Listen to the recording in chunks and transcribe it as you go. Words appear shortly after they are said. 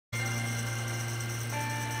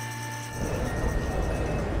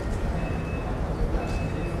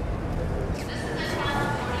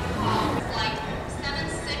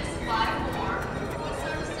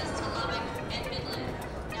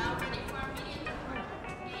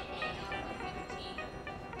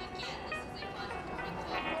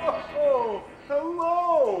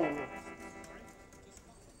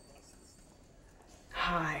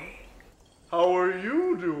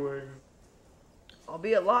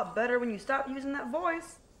be a lot better when you stop using that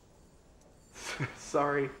voice.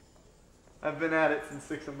 Sorry. I've been at it since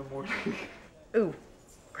 6 in the morning. Ooh,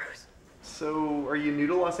 gross. So, are you new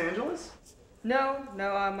to Los Angeles? No,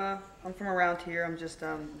 I'm from around here. I'm just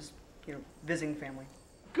visiting family.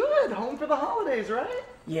 Good, home for the holidays, right?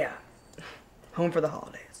 Yeah, home for the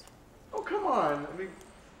holidays. Oh, come on. I mean,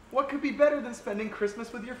 what could be better than spending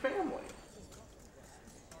Christmas with your family?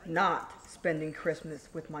 Not spending Christmas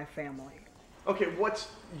with my family. Okay, what's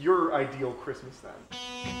your ideal Christmas then?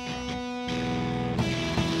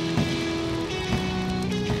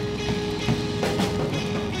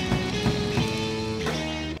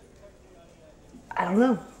 I don't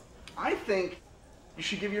know. I think you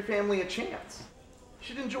should give your family a chance. You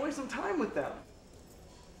should enjoy some time with them.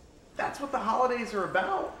 That's what the holidays are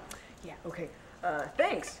about. Yeah, okay.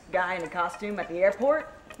 Thanks, guy in a costume at the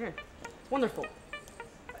airport. Yeah, wonderful.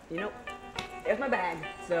 You know, there's my bag,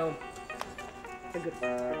 so I'm good.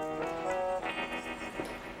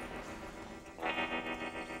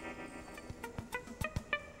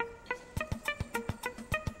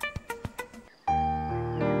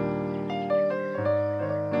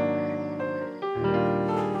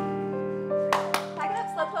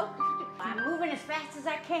 I'm moving as fast as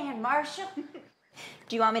I can, Marshall.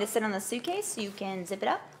 Do you want me to sit on the suitcase so you can zip it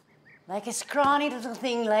up? Like a scrawny little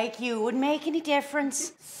thing like you wouldn't make any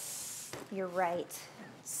difference. You're right.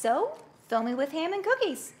 So, fill me with ham and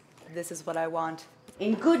cookies. This is what I want.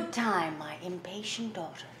 In good time, my impatient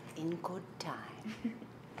daughter. In good time.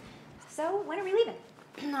 So, when are we leaving?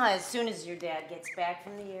 As soon as your dad gets back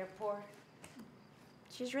from the airport.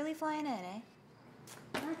 She's really flying in, eh?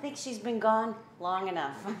 I think she's been gone long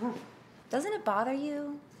enough. Doesn't it bother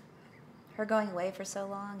you? Her going away for so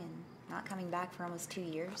long and not coming back for almost 2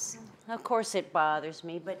 years? Of course it bothers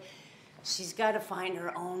me, but she's got to find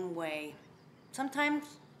her own way. Sometimes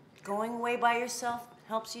going away by yourself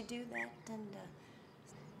helps you do that,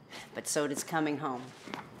 but so does coming home.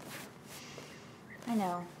 I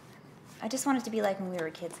know. I just want it to be like when we were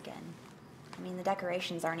kids again. I mean, the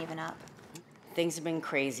decorations aren't even up. Things have been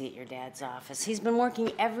crazy at your dad's office. He's been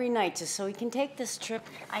working every night just so he can take this trip.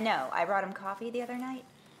 I know. I brought him coffee the other night.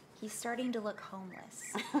 He's starting to look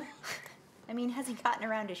homeless. I mean, has he gotten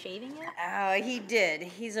around to shaving yet? Oh, he did.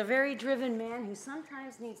 He's a very driven man who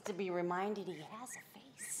sometimes needs to be reminded he has a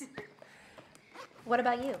face. What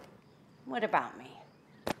about you? What about me?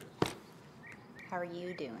 How are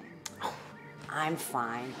you doing? I'm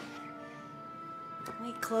fine.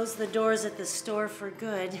 We closed the doors at the store for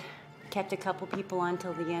good. Kept a couple people on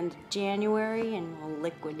till the end of January, and we'll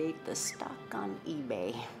liquidate the stock on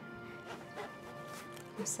eBay.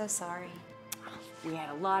 I'm so sorry. We had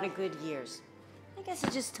a lot of good years. I guess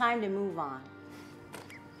it's just time to move on.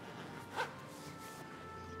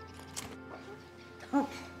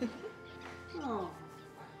 Oh.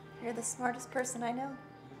 You're the smartest person I know.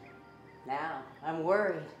 Now, I'm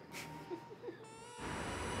worried.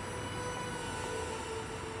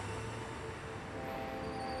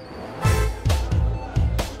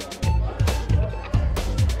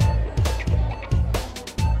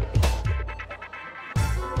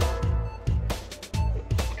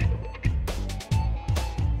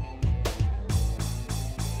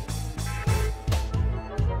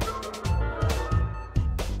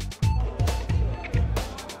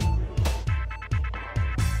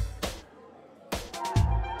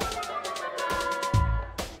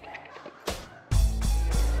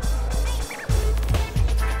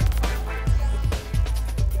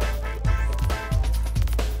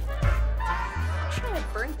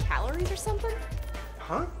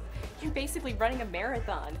 Huh? You're basically running a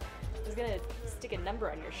marathon. I was gonna stick a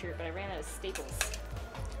number on your shirt, but I ran out of staples.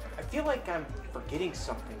 I feel like I'm forgetting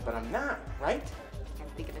something, but I'm not, right?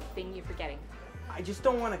 Can't think of a thing you're forgetting. I just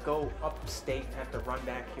don't want to go upstate and have to run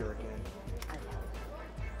back here again. I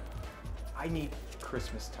know. I need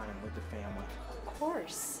Christmas time with the family. Of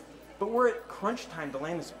course. But we're at crunch time to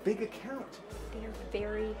land this big account. They are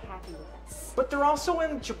very happy with us. But they're also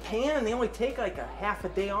in Japan and they only take like a half a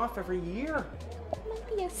day off every year. That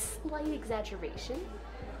might be a slight exaggeration.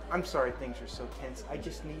 I'm sorry things are so tense. I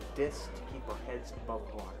just need this to keep our heads above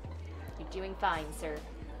water. You're doing fine, sir.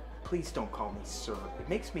 Please don't call me sir. It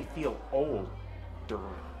makes me feel older.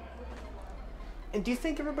 And do you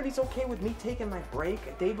think everybody's okay with me taking my break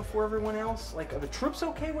a day before everyone else? Like, are the troops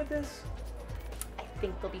okay with this? I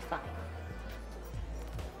think they'll be fine.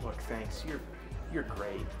 Look, thanks. You're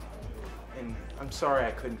great. And I'm sorry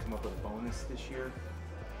I couldn't come up with a bonus this year.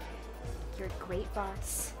 You're a great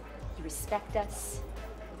boss. You respect us.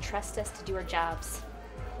 You trust us to do our jobs.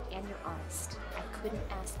 And you're honest. I couldn't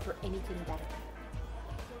ask for anything better.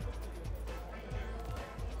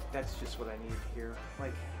 That's just what I needed to hear.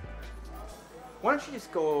 Like, why don't you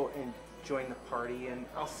just go and join the party, and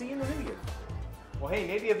I'll see you in the new year. Well, hey,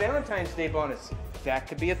 maybe a Valentine's Day bonus. That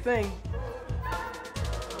could be a thing.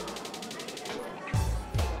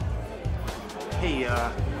 Hey,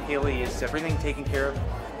 Haley, is everything taken care of?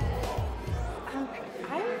 I'm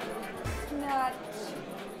not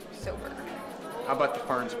sober. How about the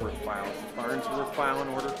Farnsworth file? Is the Farnsworth file in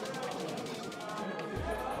order?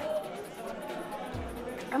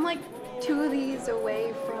 I'm like 2 of these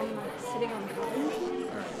away from sitting on the cotton machine.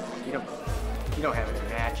 You don't have any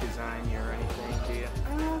matches on you or anything, do you?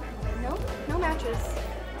 No matches.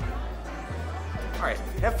 All right,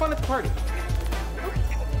 have fun at the party.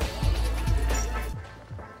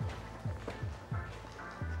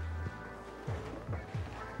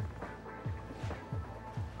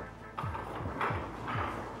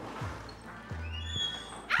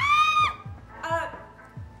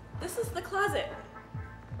 This is the closet.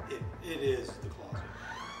 It is the closet.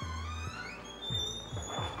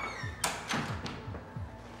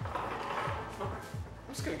 I'm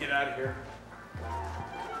just gonna get out of here.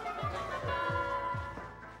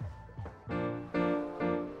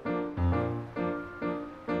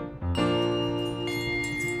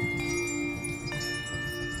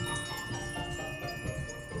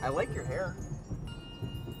 I like your hair.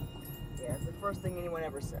 Yeah, it's the first thing anyone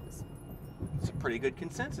ever says. It's a pretty good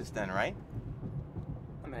consensus then, right?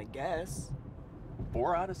 I mean, I guess.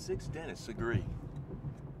 4 out of 6 dentists agree.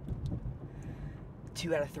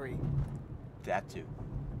 2 out of 3. That too.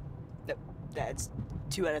 That's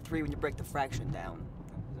 2 out of 3 when you break the fraction down.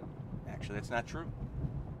 Actually, that's not true.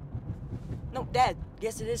 No, Dad,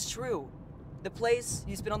 yes, it is true. The place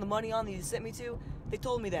you spent all the money on that you sent me to, they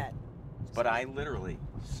told me that. But I literally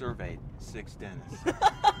surveyed 6 dentists.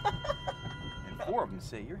 And 4 of them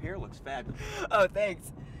say your hair looks fabulous. Oh,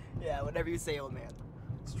 thanks. Yeah, whatever you say, old man.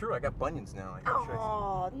 It's true, I got bunions now. I gotta try some.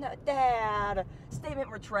 Oh, no, Dad. Statement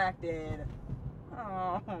retracted.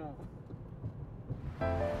 Oh.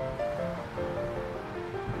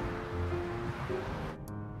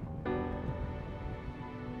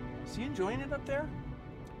 So you enjoying it up there?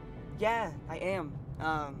 Yeah, I am.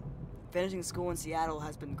 Finishing school in Seattle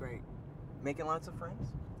has been great. Making lots of friends?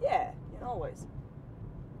 Yeah, always.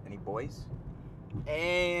 Any boys?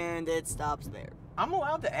 And it stops there. I'm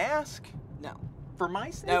allowed to ask. No. For my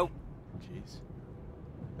sake? No. Jeez.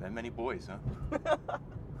 That many boys, huh?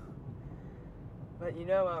 But you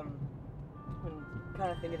know, I'm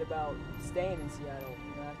kind of thinking about staying in Seattle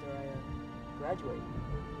after I graduate.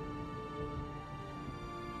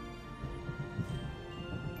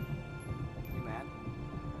 You mad?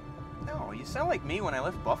 No, you sound like me when I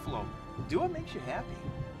left Buffalo. Do what makes you happy.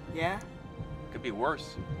 Yeah? Could be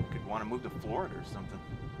worse. You could want to move to Florida or something.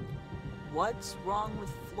 What's wrong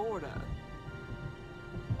with Florida?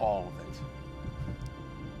 All of it.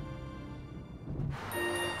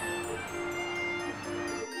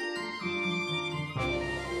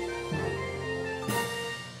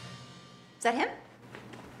 Is that him?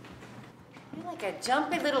 You're like a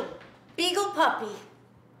jumpy little beagle puppy.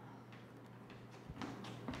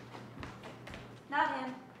 Not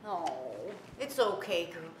him. Oh, it's okay,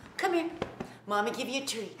 girl. Come here. Mommy give you a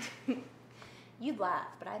treat. You'd laugh,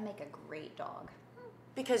 but I make a great dog.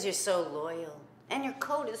 Because you're so loyal. And your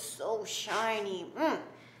coat is so shiny.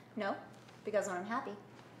 No, because when I'm happy,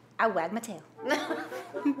 I wag my tail.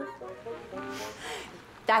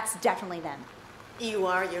 That's definitely them. You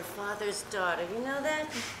are your father's daughter. You know that?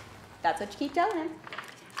 That's what you keep telling him.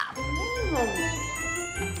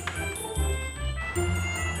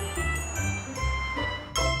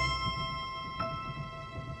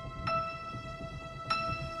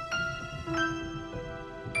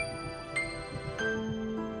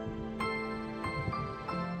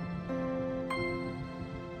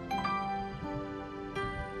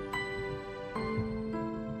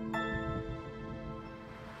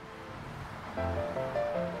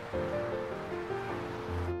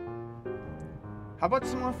 How about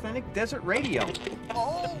some authentic desert radio?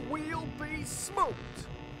 All will be smoked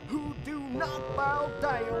who do not bow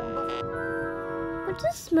down. What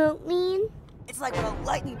does smoke mean? It's like when a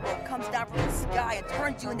lightning bolt comes down from the sky and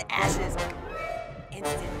turns you into ashes.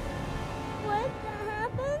 Instant. What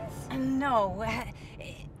happens? No.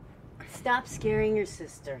 Stop scaring your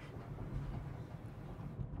sister.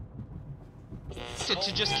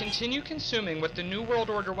 To just continue consuming what the New World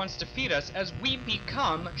Order wants to feed us as we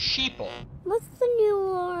become sheeple. What's the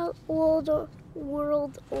new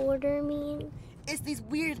world order mean? It's these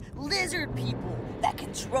weird lizard people that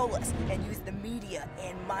control us and use the media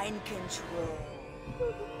and mind control.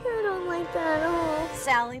 I don't like that at all.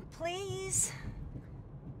 Sally, please.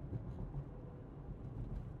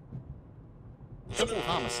 Triple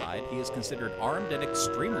homicide, he is considered armed and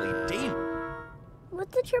extremely dangerous.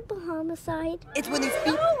 What's a triple homicide? It's when these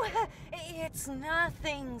people... No! It's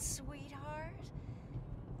nothing, sweetheart.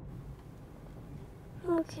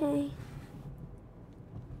 Okay.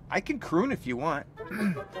 I can croon if you want.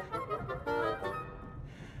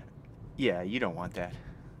 Yeah, you don't want that.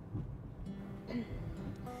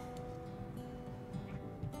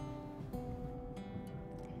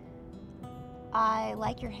 I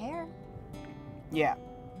like your hair. Yeah,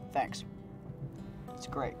 thanks. It's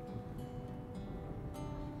great.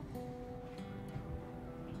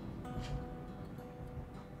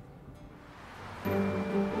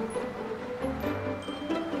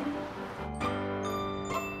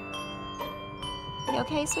 You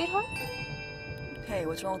okay, sweetheart? Hey,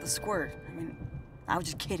 what's wrong with the squirt? I mean, I was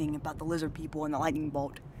just kidding about the lizard people and the lightning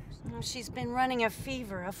bolt. She's been running a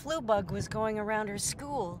fever. A flu bug was going around her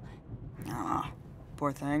school. Ah,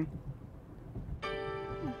 poor thing.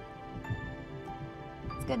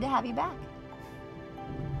 It's good to have you back.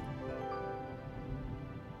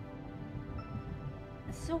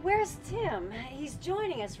 So where's Tim? He's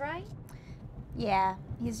joining us, right? Yeah,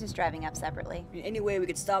 he's just driving up separately. Any way we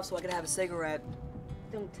could stop so I could have a cigarette.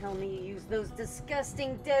 Don't tell me you use those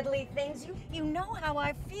disgusting, deadly things. You know how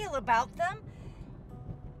I feel about them.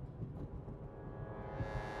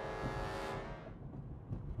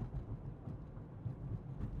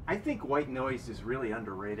 I think white noise is really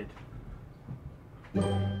underrated.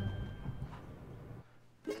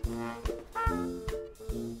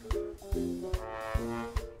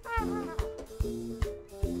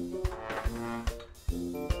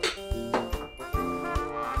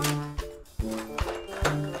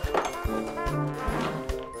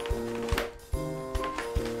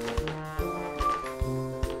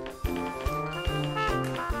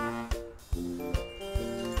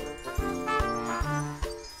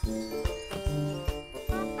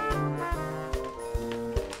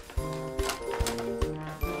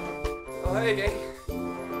 Hey, gang.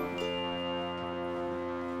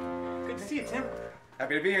 Good to see you, Tim.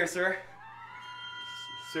 Happy to be here, sir.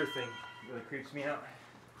 Surfing really creeps me out.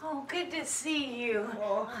 Oh, good to see you.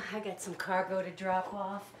 Oh, I got some cargo to drop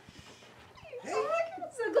off. Hey. Oh, I'm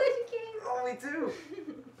so glad you came. Oh, me too.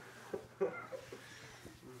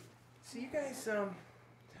 So you guys,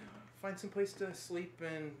 find some place to sleep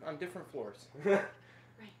and on different floors.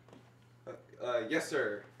 Yes,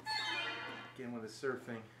 sir. Again with the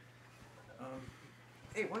surfing.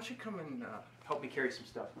 Hey, why don't you come and help me carry some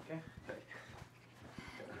stuff, okay?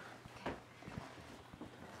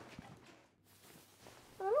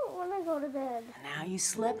 I don't want to go to bed. Now you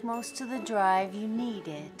slept most of the drive. You need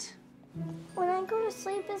it. When I go to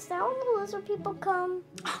sleep, is that when the lizard people come?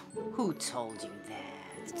 Who told you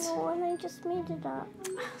that? No, and I just made it up.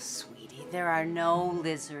 Sweetie, there are no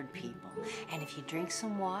lizard people. And if you drink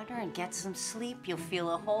some water and get some sleep, you'll feel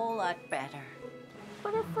a whole lot better.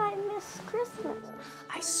 What if I miss Christmas?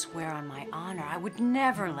 I swear on my honor, I would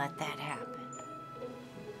never let that happen.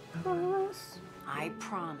 Promise? I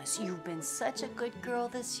promise. You've been such a good girl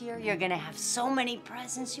this year. You're gonna have so many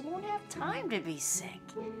presents, you won't have time to be sick.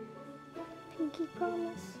 Pinky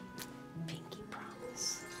promise? Pinky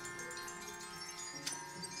promise.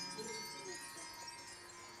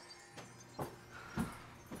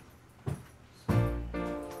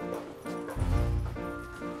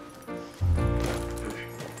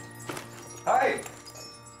 Hi.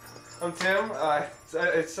 I'm Tim.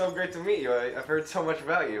 It's so great to meet you. I've heard so much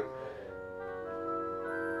about you.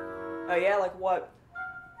 Oh yeah, like what?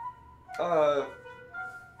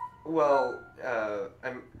 Well,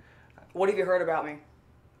 What have you heard about me?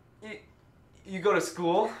 You go to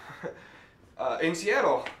school in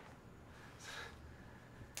Seattle.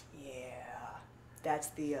 Yeah, that's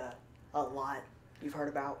the, a lot you've heard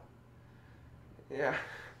about. Yeah.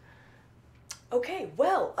 Okay,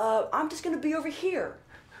 well, I'm just gonna be over here.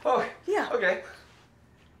 Oh, yeah. Okay.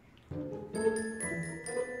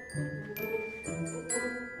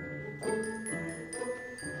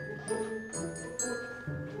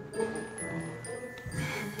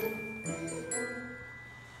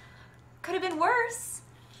 Could have been worse.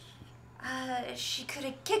 She could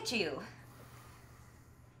have kicked you.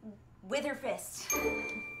 With her fist.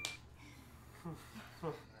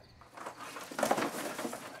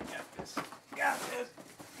 Got this.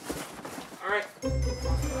 All right.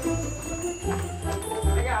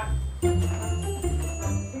 I got it.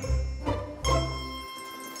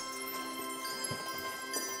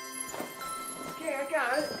 Okay, I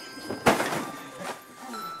got it.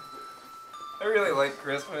 I really like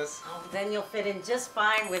Christmas. Oh, then you'll fit in just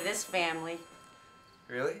fine with this family.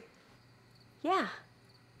 Really? Yeah.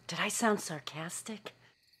 Did I sound sarcastic?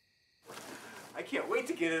 I can't wait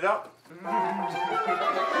to get it up.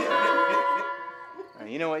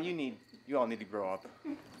 You know what? You all need to grow up.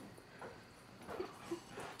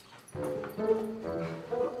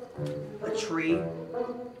 A tree?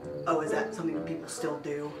 Oh, is that something that people still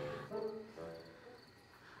do?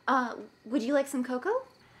 Would you like some cocoa?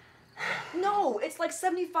 No, it's like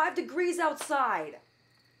 75 degrees outside.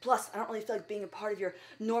 Plus, I don't really feel like being a part of your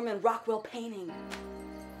Norman Rockwell painting.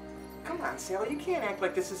 Come on, Sally, you can't act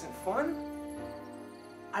like this isn't fun.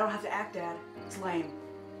 I don't have to act, Dad. It's lame.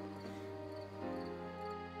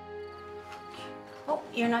 Oh,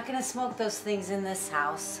 you're not gonna smoke those things in this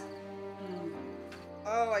house.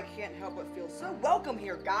 Oh, I can't help but feel so welcome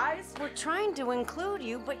here, guys. We're trying to include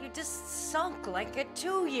you, but you just sulk like a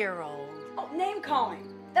 2-year-old. Oh, name calling.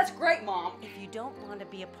 That's great, Mom. If you don't want to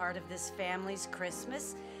be a part of this family's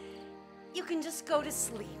Christmas, you can just go to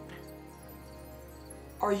sleep.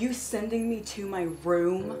 Are you sending me to my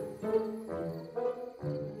room?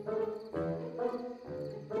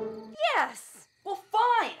 Yes! Well,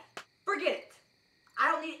 fine! Forget it.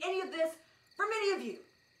 I don't need any of this from any of you.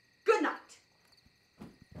 Good night.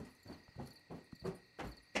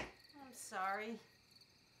 I'm sorry.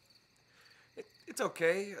 It's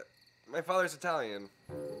okay. My father's Italian.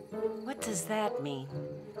 What does that mean?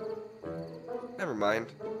 Never mind.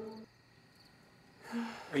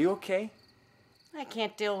 Are you okay? I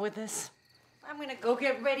can't deal with this. I'm gonna go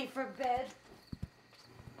get ready for bed.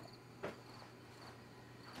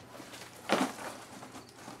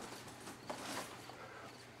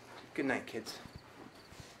 Good night, kids.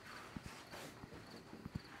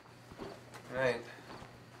 Good night.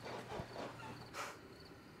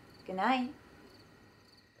 Good night.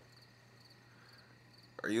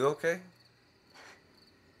 Are you okay?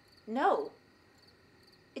 No.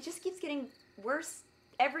 It just keeps getting worse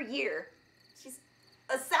every year. She's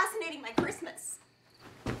assassinating my Christmas.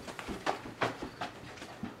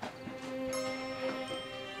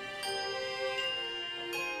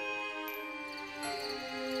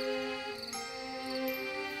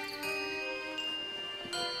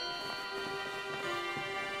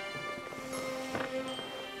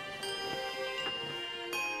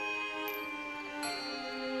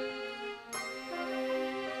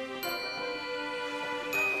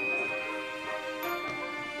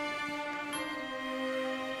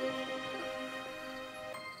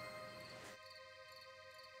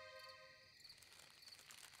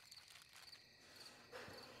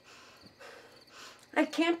 I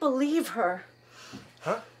can't believe her.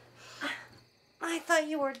 Huh? I thought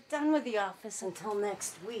you were done with the office until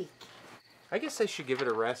next week. I guess I should give it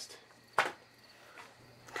a rest.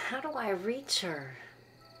 How do I reach her?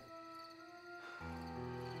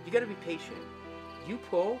 You gotta be patient. You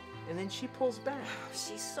pull, and then she pulls back.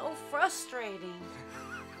 She's so frustrating.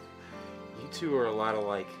 You two are a lot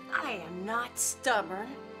alike. I am not stubborn.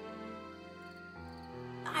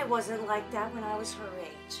 I wasn't like that when I was her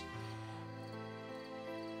age.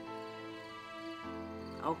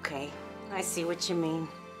 Okay, I see what you mean.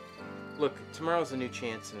 Look, tomorrow's a new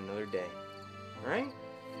chance and another day. All right?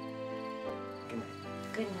 Good night.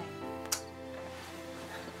 Good night.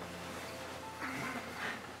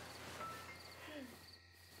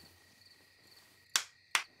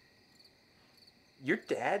 Your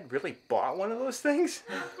dad really bought one of those things?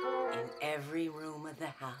 In every room of the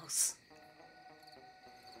house.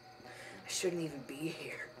 I shouldn't even be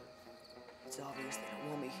here. It's obvious they don't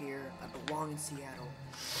want me here. I belong in Seattle.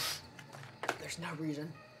 There's no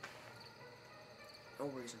reason. No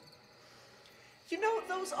reason. You know,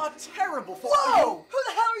 those are terrible for— Whoa! Who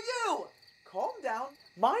the hell are you? Calm down.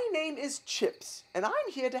 My name is Chips, and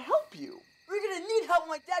I'm here to help you. We're gonna need help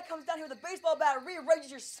when my dad comes down here with a baseball bat and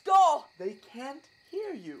rearranges your skull. They can't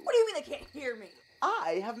hear you. What do you mean they can't hear me?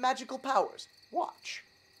 I have magical powers. Watch.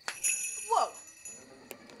 Whoa!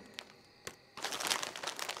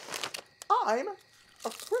 I'm a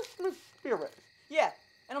Christmas spirit. Yeah,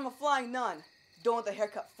 and I'm a flying nun. Don't let the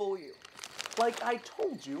haircut fool you. Like I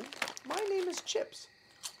told you, my name is Chips.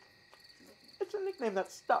 It's a nickname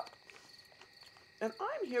that stuck. And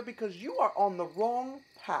I'm here because you are on the wrong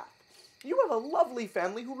path. You have a lovely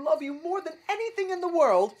family who love you more than anything in the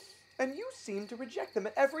world, and you seem to reject them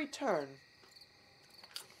at every turn.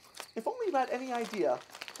 If only you had any idea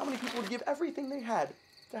how many people would give everything they had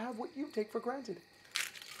to have what you take for granted.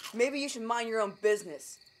 Maybe you should mind your own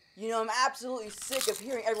business. You know, I'm absolutely sick of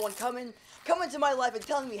hearing everyone come into my life and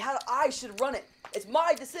telling me how I should run it. It's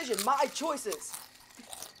my decision, my choices.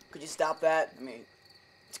 Could you stop that? I mean,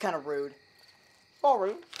 it's kind of rude.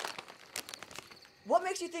 Sorry. What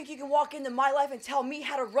makes you think you can walk into my life and tell me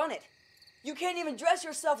how to run it? You can't even dress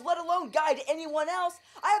yourself, let alone guide anyone else.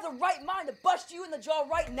 I have the right mind to bust you in the jaw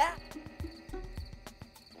right now.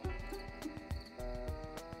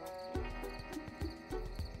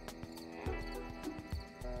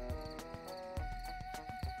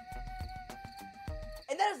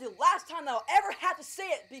 is the last time that I'll ever have to say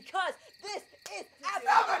it because this is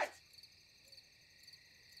Stop it!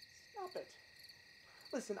 Stop it.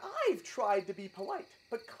 Listen, I've tried to be polite,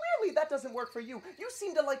 but clearly that doesn't work for you. You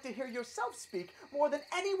seem to like to hear yourself speak more than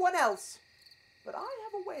anyone else. But I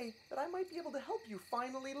have a way that I might be able to help you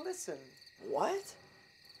finally listen. What?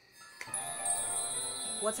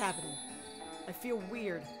 What's happening? I feel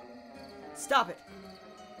weird. Stop it.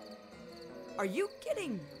 Are you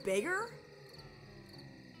getting bigger?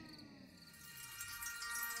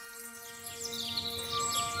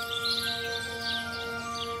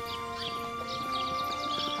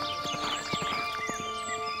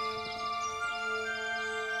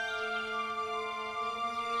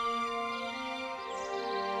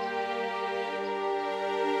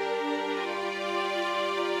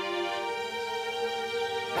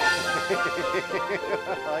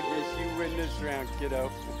 I guess you win this round,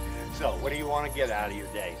 kiddo. So, what do you want to get out of your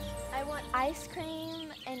day? I want ice cream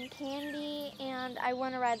and candy, and I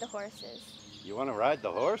want to ride the horses. You want to ride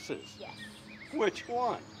the horses? Yes. Which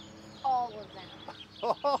one? All of them.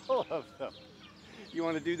 All of them. You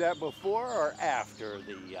want to do that before or after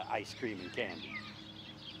the ice cream and candy?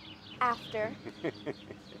 After.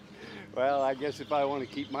 Well, I guess if I want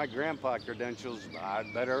to keep my grandpa credentials,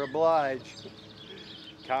 I'd better oblige.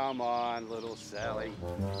 Come on, little Sally.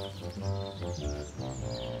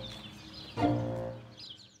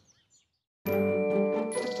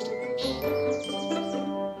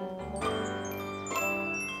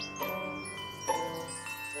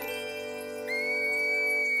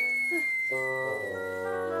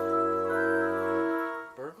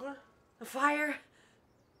 Burglar? A fire?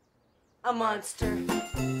 A monster.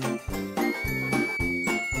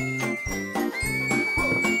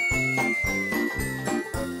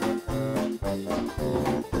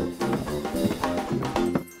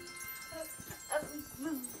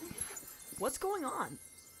 What's going on?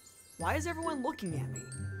 Why is everyone looking at me?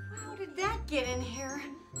 How did that get in here?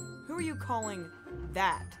 Who are you calling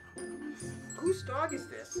that? Whose dog is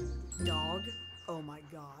this? Dog? Oh my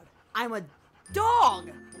god. I'm a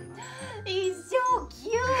dog! He's so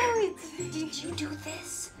cute! Did you do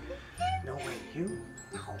this? No way, you?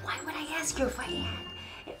 No, why would I ask you if I had?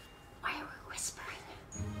 Why are we whispering?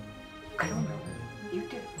 I don't know. You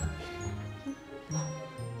did.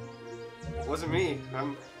 It wasn't me.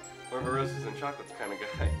 I'm more of a roses and chocolates kind of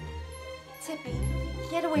guy. Tippy,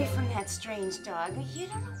 get away from that strange dog. You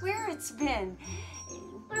don't know where it's been.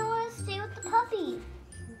 But I want to stay with the puppy.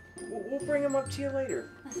 We'll bring him up to you later.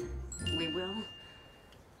 We will.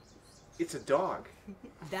 It's a dog.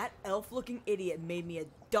 That elf-looking idiot made me a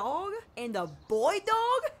dog and a boy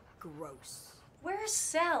dog? Gross. Where's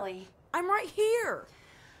Sally? I'm right here.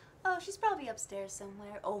 Oh, she's probably upstairs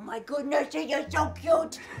somewhere. Oh my goodness, you're so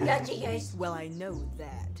cute. Yes, she is. Well, I know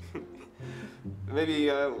that.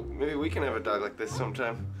 Maybe we can have a dog like this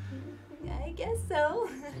sometime. I guess so.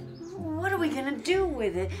 What are we gonna do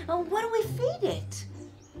with it? Oh, what do we feed it?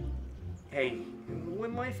 Hey,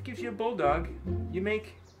 when life gives you a bulldog, you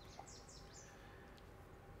make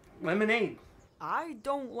lemonade. I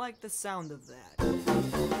don't like the sound of that.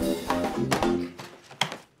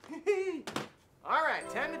 All right,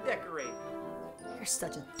 time to decorate. You're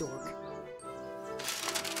such a dork.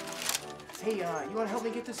 Hey, you want to help me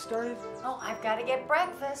get this started? Oh, I've got to get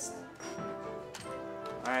breakfast.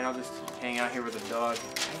 All right, I'll just hang out here with the dog.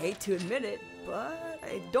 I hate to admit it, but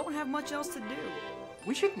I don't have much else to do.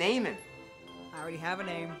 We should name him. I already have a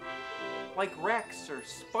name. Like Rex or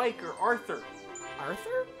Spike or Arthur.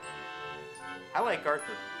 Arthur? I like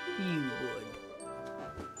Arthur. You would.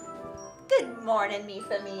 Good morning, mi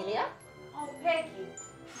familia. Oh, Peggy,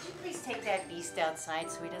 could you please take that beast outside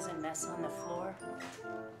so he doesn't mess on the floor?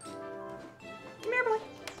 Come here, boy.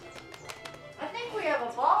 I think we have a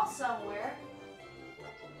ball somewhere.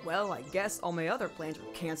 Well, I guess all my other plans were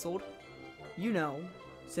canceled. You know,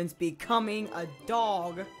 since becoming a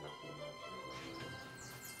dog.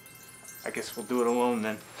 I guess we'll do it alone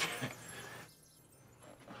then.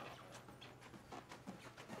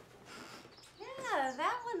 Yeah,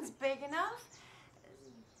 that one's big enough.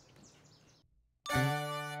 I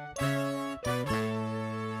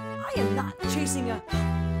am not chasing a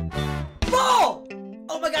ball!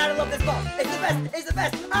 Oh my god, I love this ball! It's the best! It's the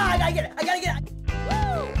best! Ah, I gotta get it! I gotta get it!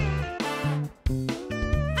 Woo!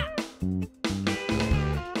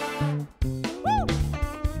 Woo!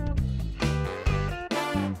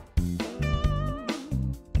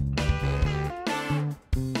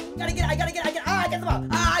 Gotta get it! I gotta get it! Ah, I get the ball!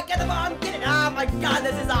 Ah, I get the ball! I'm getting it! Oh my god,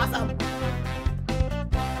 this is awesome!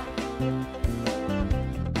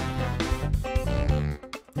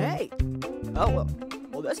 Hey! Oh,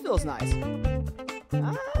 well, this feels nice.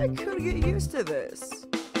 I could get used to this.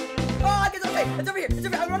 Oh, I got it. Okay, it's over here. It's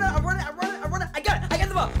over here. I'm running. I got it. I got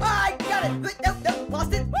the ball. Oh, I got it. Nope,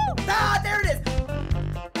 lost it. Woo! Ah, there it is.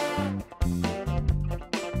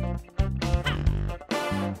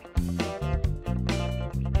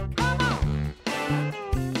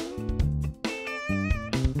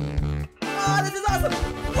 Oh, this is awesome.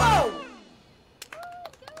 Whoa!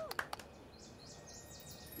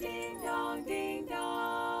 Ding dong, ding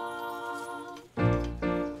dong.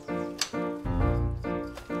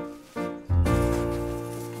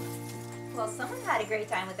 Well, someone had a great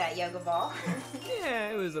time with that yoga ball.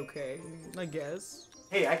 Yeah, it was okay, I guess.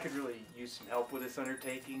 Hey, I could really use some help with this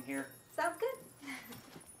undertaking here. Sounds good.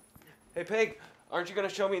 Hey, Peg, aren't you gonna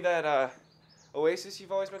show me that oasis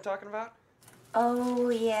you've always been talking about? Oh,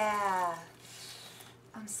 yeah.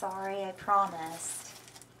 I'm sorry, I promised.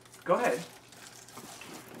 Go ahead.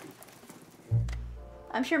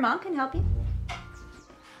 I'm sure Mom can help you.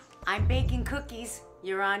 I'm baking cookies.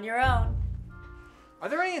 You're on your own. Are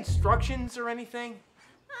there any instructions or anything?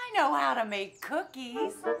 I know how to make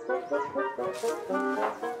cookies.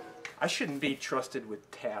 I shouldn't be trusted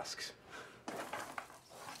with tasks.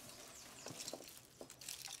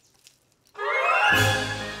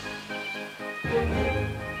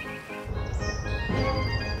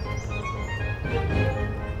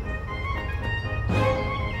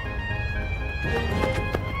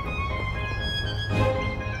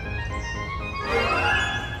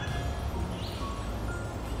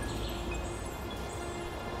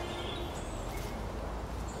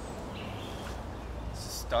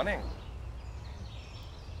 Stunning.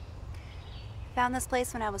 Found this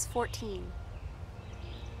place when I was 14.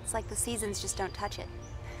 It's like the seasons just don't touch it.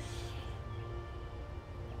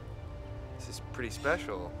 This is pretty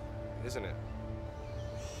special, isn't it?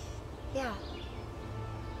 Yeah.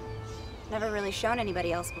 Never really shown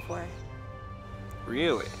anybody else before.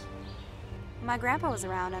 Really? When my grandpa was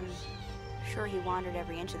around, I'm sure he wandered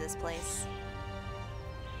every inch of this place.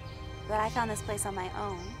 But I found this place on my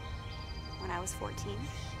own when I was 14.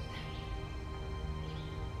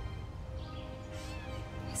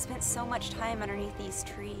 I spent so much time underneath these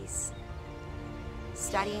trees,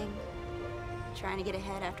 studying, trying to get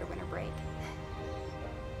ahead after winter break.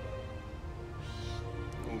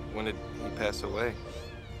 When did he pass away?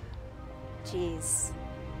 Geez,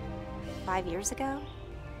 5 years ago?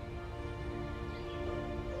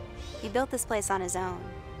 He built this place on his own,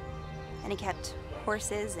 and he kept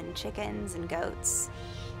horses and chickens and goats.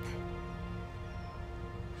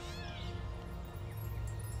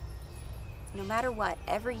 No matter what,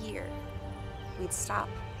 every year, we'd stop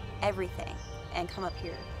everything and come up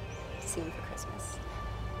here to see him for Christmas.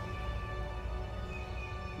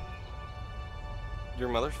 Your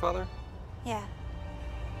mother's father? Yeah.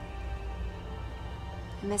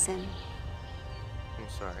 I miss him. I'm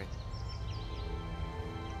sorry.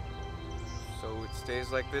 So it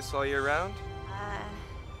stays like this all year round?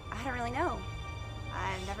 I don't really know.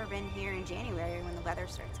 I've never been here in January when the weather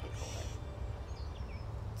starts to get colder.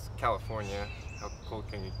 It's California. How cold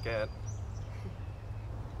can you get?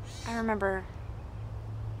 I remember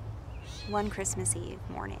one Christmas Eve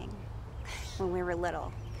morning when we were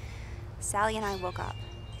little. Sally and I woke up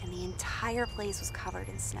and the entire place was covered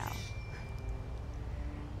in snow.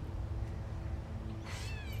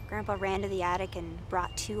 Grandpa ran to the attic and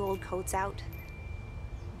brought 2 old coats out,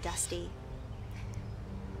 dusty.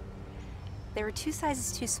 They were 2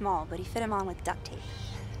 sizes too small, but he fit them on with duct tape.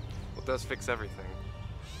 Well, it does fix everything.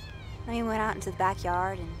 Then we went out into the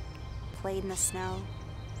backyard and played in the snow.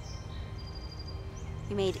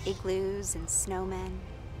 We made igloos and snowmen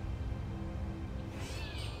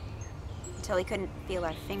until we couldn't feel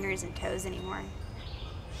our fingers and toes anymore.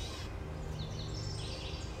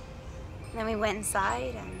 And then we went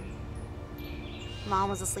inside and Mom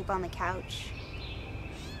was asleep on the couch,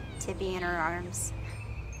 Tippy in her arms.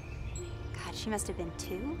 God, she must have been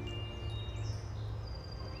 2.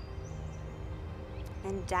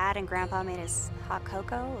 And Dad and Grandpa made us hot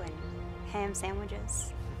cocoa and ham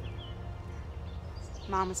sandwiches.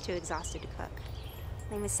 Mom was too exhausted to cook.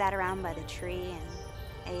 Then we sat around by the tree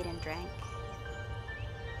and ate and drank,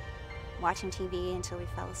 watching TV until we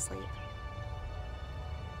fell asleep.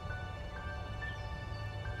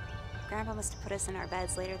 Grandpa must have put us in our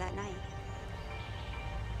beds later that night.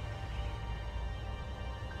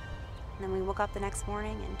 And then we woke up the next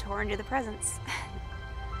morning and tore into the presents.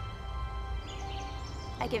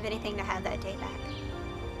 I'd give anything to have that day back,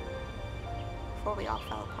 before we all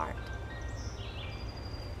fell apart.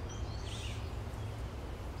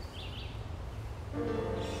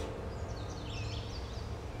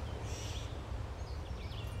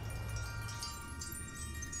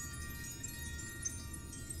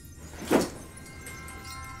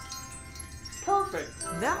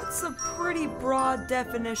 That's a pretty broad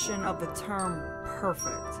definition of the term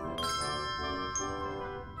perfect.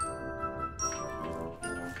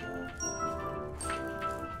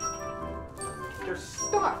 You're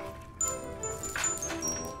stuck.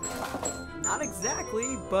 Not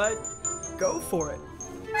exactly, but go for it.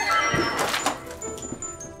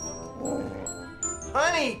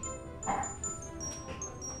 Honey!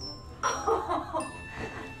 Oh,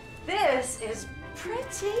 this is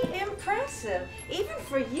pretty impressive, even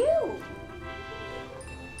for you.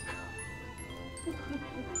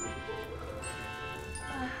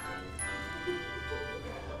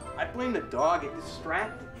 I blame the dog. It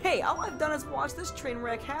distracted. Hey, all I've done is watch this train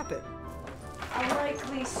wreck happen. A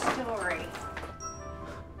likely story.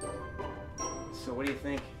 So what do you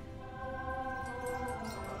think?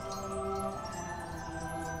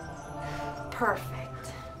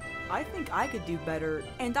 Perfect. I think I could do better,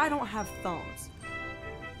 and I don't have thumbs.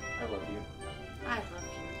 I love you. I love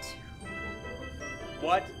you too.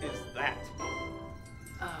 What is that?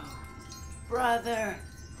 Oh, brother.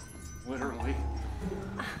 Literally.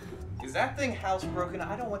 Is that thing housebroken?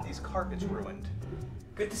 I don't want these carpets ruined.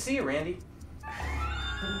 Good to see you, Randy.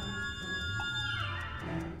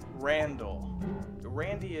 Randall.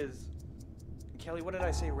 Randy is... Kelly, what did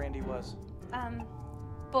I say Randy was?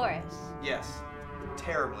 Boris. Yes.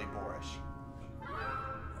 Terribly boorish.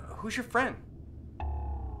 Who's your friend?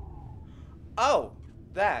 Oh,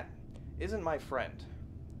 that isn't my friend.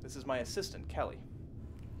 This is my assistant, Kelly.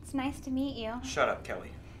 It's nice to meet you. Shut up,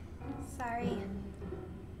 Kelly. Sorry.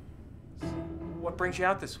 What brings you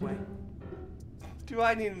out this way? Do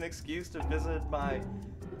I need an excuse to visit my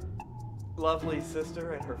lovely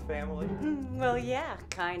sister and her family? Well, yeah,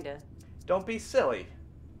 kinda. Don't be silly.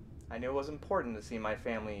 I knew it was important to see my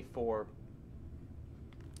family for...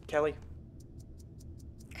 Kelly?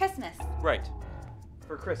 Christmas. Right.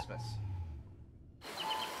 For Christmas.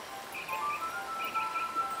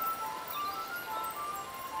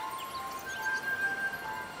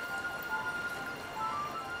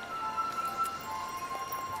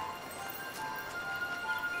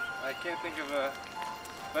 I can't think of a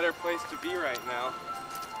better place to be right now.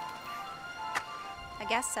 I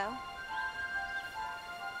guess so.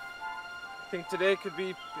 I think today could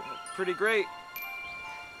be pretty great.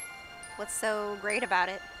 What's so great about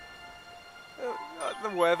it? The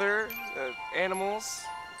weather, animals,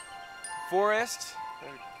 forest,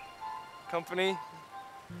 company.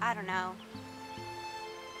 I don't know.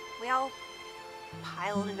 We all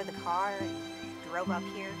piled into the car and drove up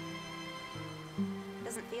here.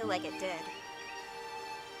 Doesn't feel like it did.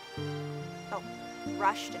 Felt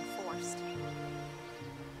rushed and forced.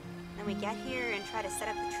 Then we get here and try to set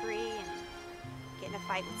up the tree and get in a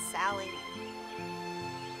fight with Sally.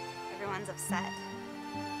 Everyone's upset.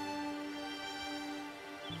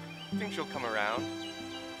 Think she'll come around?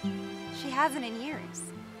 She hasn't in years.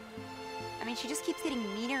 I mean, she just keeps getting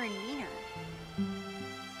meaner and meaner.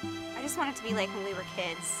 I just want it to be like when we were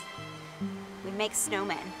kids. We'd make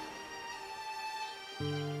snowmen.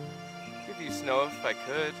 Give you snow if I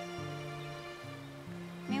could.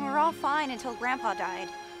 I mean, we were all fine until Grandpa died.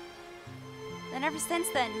 Then ever since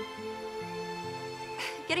then,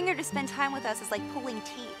 getting her to spend time with us is like pulling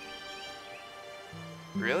teeth.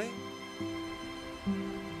 Really?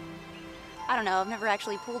 I don't know, I've never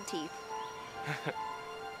actually pulled teeth.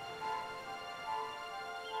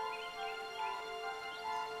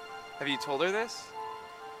 Have you told her this?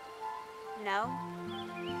 No.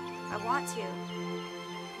 I want to.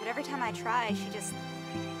 But every time I try, she just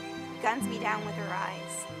guns me down with her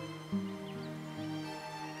eyes.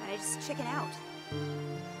 And I just chicken out.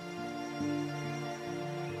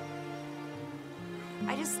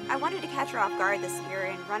 I wanted to catch her off guard this year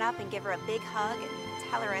and run up and give her a big hug and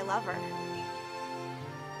tell her I love her.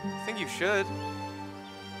 I think you should.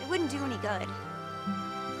 It wouldn't do any good.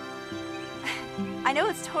 I know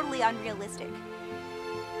it's totally unrealistic,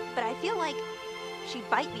 but I feel like she'd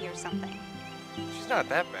bite me or something. She's not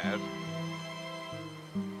that bad.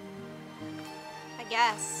 I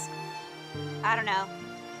guess. I don't know.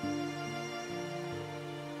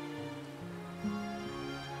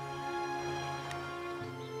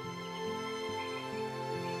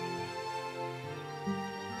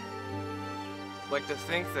 Like to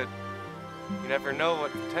think that you never know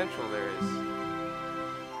what potential there is.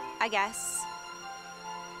 I guess.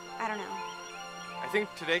 I don't know. I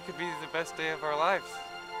think today could be the best day of our lives.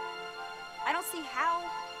 I don't see how.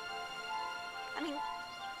 I mean,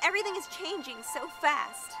 everything is changing so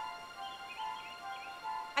fast.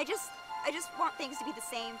 I just want things to be the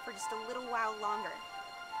same for just a little while longer.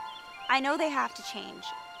 I know they have to change.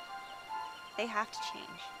 They have to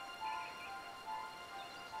change.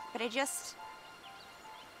 But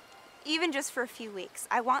Even just for a few weeks.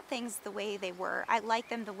 I want things the way they were. I like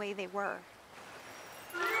them the way they were.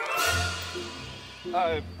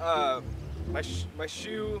 My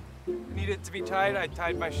shoe needed to be tied. I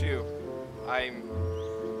tied my shoe. I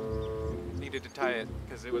needed to tie it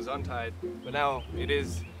because it was untied, but now it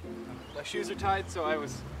is. My shoes are tied, so I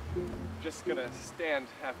was just gonna stand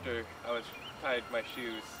after I was tied my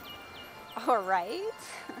shoes. All right.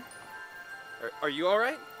 Are you all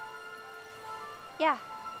right? Yeah.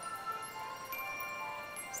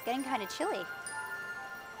 It's getting kind of chilly.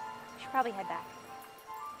 We should probably head back.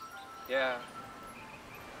 Yeah.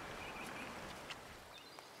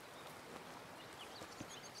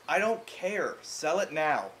 I don't care. Sell it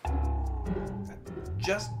now.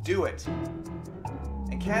 Just do it.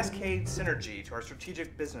 And cascade synergy to our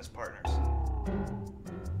strategic business partners.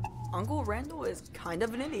 Uncle Randall is kind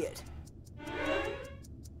of an idiot.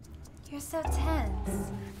 You're so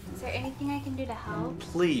tense. Is there anything I can do to help?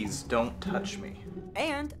 Please don't touch me.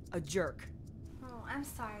 And a jerk. Oh, I'm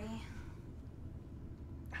sorry.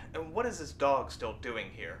 And what is this dog still doing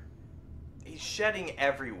here? He's shedding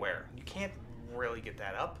everywhere. You can't really get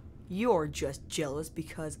that up. You're just jealous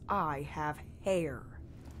because I have hair.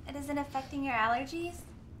 It isn't affecting your allergies?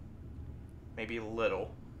 Maybe a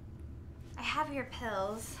little. I have your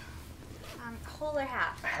pills. Whole or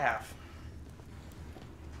half? Half.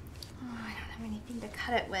 Oh, I don't have anything to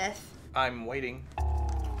cut it with. I'm waiting.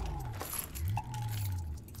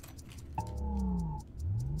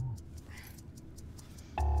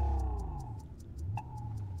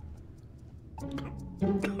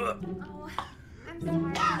 Oh, I'm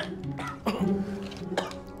sorry.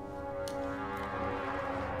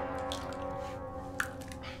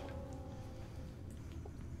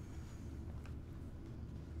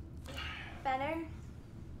 Better?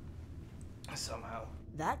 Somehow.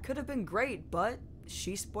 That could have been great, but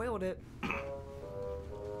she spoiled it.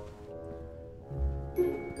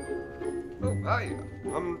 Oh, hi.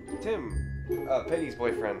 I'm Tim, Peggy's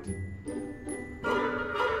boyfriend.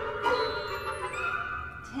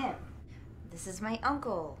 Tim, this is my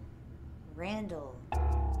uncle, Randall.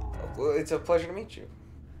 Well, it's a pleasure to meet you.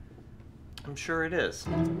 I'm sure it is.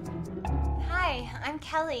 Hi, I'm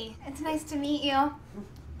Kelly. It's nice to meet you.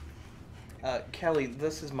 Kelly,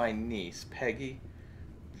 this is my niece, Peggy.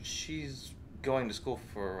 She's going to school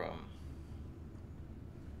for,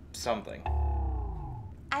 something.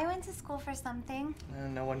 I went to school for something.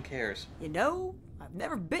 No one cares. You know, I've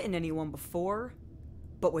never bitten anyone before,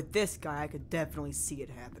 but with this guy, I could definitely see it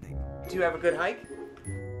happening. Do you have a good hike?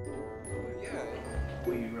 Yeah.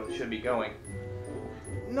 We really should be going.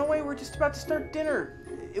 No way, we're just about to start dinner.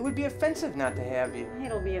 It would be offensive not to have you.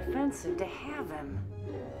 It'll be offensive to have him.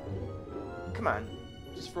 Come on,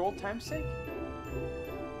 just for old time's sake.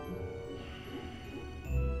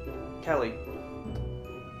 Kelly,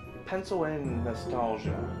 pencil in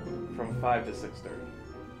nostalgia from 5 to 6:30.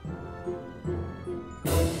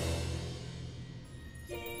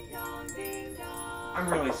 I'm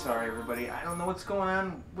really sorry, everybody. I don't know what's going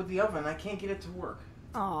on with the oven. I can't get it to work.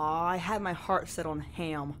 Aw, I had my heart set on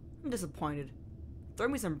ham. I'm disappointed. Throw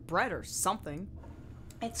me some bread or something.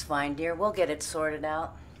 It's fine, dear. We'll get it sorted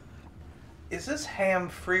out. Is this ham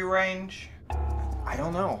free range? I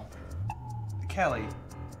don't know. Kelly,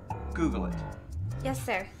 Google it. Yes,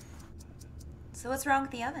 sir. So what's wrong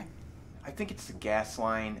with the oven? I think it's the gas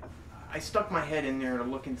line. I stuck my head in there to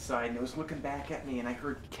look inside, and it was looking back at me, and I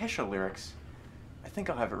heard Kesha lyrics. I think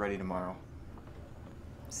I'll have it ready tomorrow.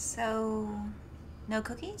 So, no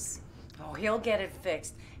cookies? Oh, he'll get it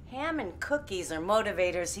fixed. Ham and cookies are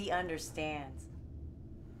motivators he understands.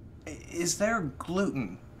 Is there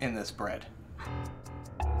gluten in this bread?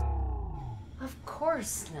 Of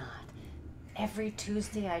course not. Every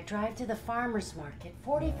Tuesday I drive to the farmer's market,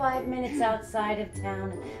 45 minutes outside of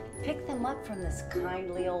town, and pick them up from this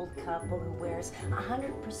kindly old couple who wears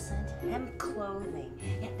 100% hemp clothing.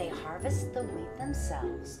 Yet they harvest the wheat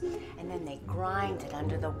themselves, and then they grind it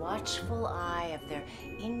under the watchful eye of their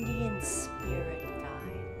Indian spirit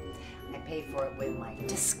guide. I pay for it with my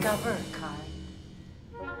Discover card.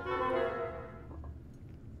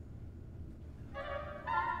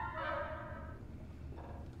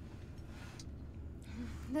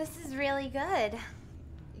 This is really good.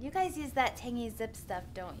 You guys use that tangy zip stuff,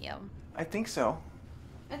 don't you? I think so.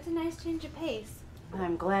 It's a nice change of pace.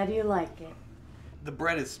 I'm glad you like it. The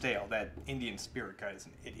bread is stale. That Indian spirit guy is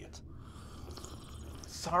an idiot.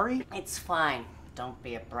 Sorry? It's fine. Don't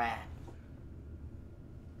be a brat.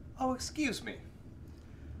 Oh, excuse me.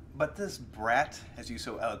 But this brat, as you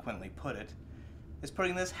so eloquently put it, is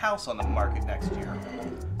putting this house on the market next year.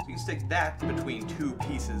 So you can stick that between two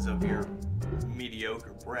pieces of your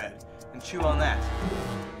mediocre bread and chew on that.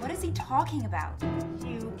 What is he talking about?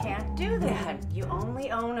 You can't do that. You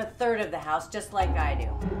only own a third of the house, just like I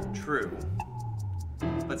do. True.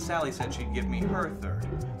 But Sally said she'd give me her third,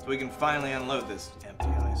 so we can finally unload this empty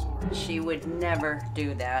eyesore. She would never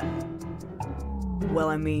do that. Well,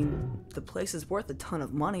 I mean, the place is worth a ton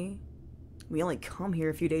of money. We only come here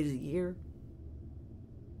a few days a year.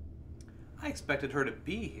 I expected her to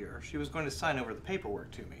be here. She was going to sign over the paperwork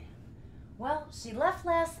to me. Well, she left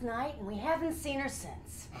last night, and we haven't seen her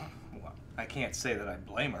since. Well, I can't say that I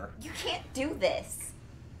blame her. You can't do this.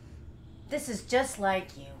 This is just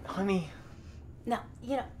like you. Honey. No,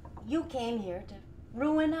 you came here to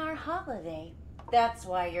ruin our holiday. That's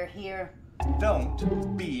why you're here.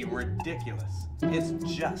 Don't be ridiculous. It's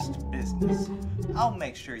just business. I'll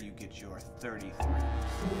make sure you get your 33.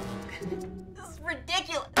 This is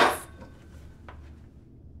ridiculous.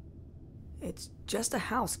 It's just a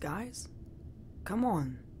house, guys. Come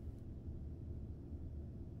on.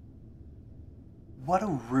 What a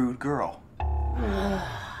rude girl.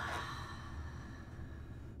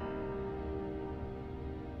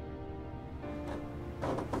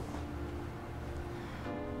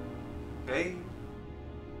 Hey.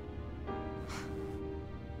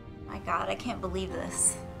 My God, I can't believe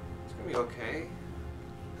this. It's gonna be okay.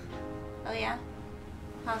 Oh yeah?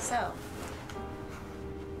 How so?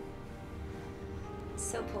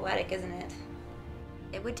 So poetic, isn't it?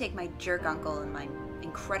 It would take my jerk uncle and my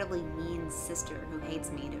incredibly mean sister who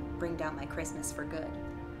hates me to bring down my Christmas for good.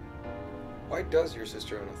 Why does your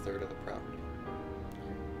sister own a third of the property?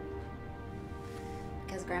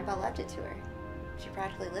 Because Grandpa left it to her. She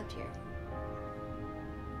practically lived here.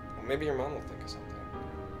 Well, maybe your mom will think of something.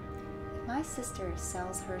 If my sister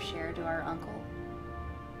sells her share to our uncle,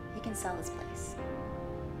 he can sell his place.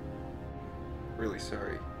 Really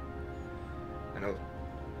sorry. I know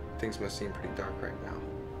things must seem pretty dark right now.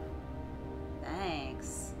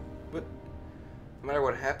 Thanks. But no matter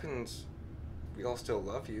what happens, we all still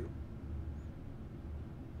love you.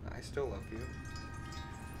 I still love you.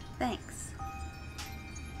 Thanks.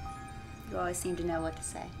 You always seem to know what to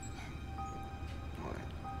say. Well,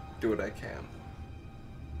 I do what I can.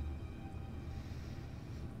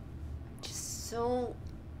 Just so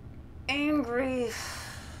angry.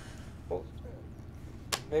 Well,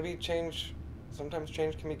 maybe sometimes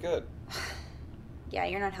change can be good. Yeah,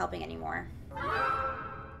 you're not helping anymore.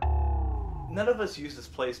 None of us use this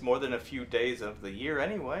place more than a few days of the year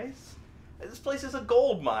anyways. This place is a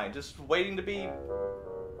gold mine, just waiting to be,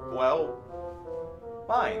 well,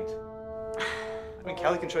 mined. I mean,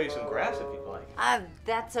 Callie can show you some grass if you'd like.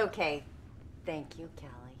 That's okay. Thank you,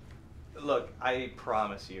 Callie. Look, I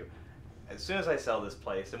promise you, as soon as I sell this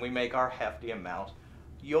place and we make our hefty amount,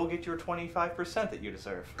 you'll get your 25% that you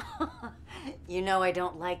deserve. You know I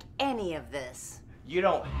don't like any of this. You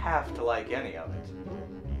don't have to like any of it.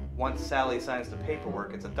 Once Sally signs the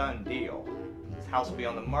paperwork, it's a done deal. This house will be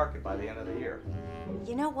on the market by the end of the year.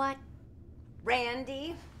 You know what,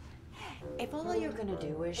 Randy? If all you're gonna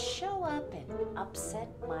do is show up and upset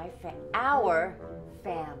our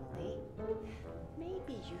family,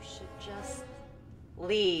 maybe you should just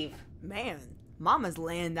leave. Man, Mama's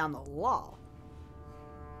laying down the law.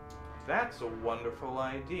 That's a wonderful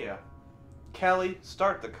idea. Kelly,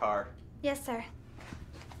 start the car. Yes, sir.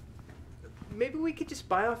 Maybe we could just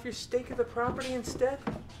buy off your stake of the property instead?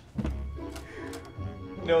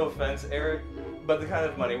 No offense, Eric, but the kind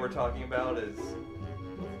of money we're talking about is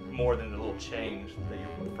more than a little change that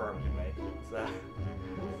your firm can make.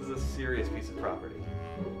 This is a serious piece of property.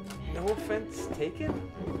 No offense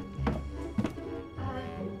taken?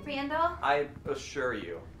 Randall? I assure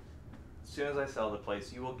you, as soon as I sell the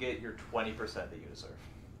place, you will get your 20% that you deserve.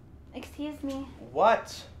 Excuse me.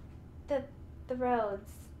 What? The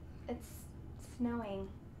roads. It's snowing.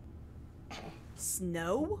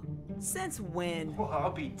 Snow? Since when? Well,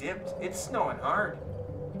 I'll be dipped. It's snowing hard.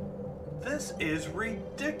 This is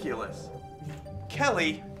ridiculous.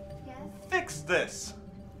 Kelly, Yes? fix this.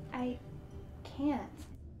 I can't.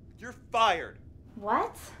 You're fired.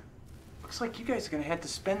 What? Looks like you guys are gonna have to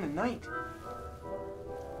spend the night.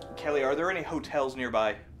 Kelly, are there any hotels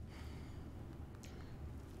nearby?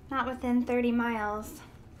 Not within 30 miles.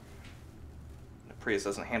 The Prius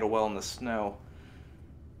doesn't handle well in the snow.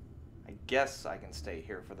 I guess I can stay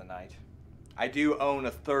here for the night. I do own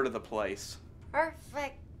a third of the place.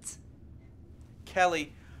 Perfect.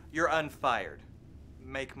 Kelly, you're unfired.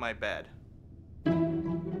 Make my bed.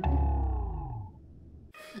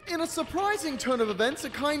 In a surprising turn of events, a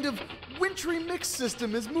kind of wintry mixed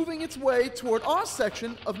system is moving its way toward our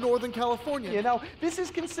section of Northern California. You know, this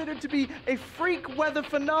is considered to be a freak weather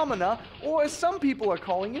phenomena, or as some people are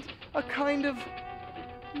calling it, a kind of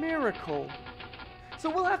miracle. So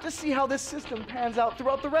we'll have to see how this system pans out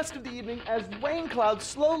throughout the rest of the evening as rain clouds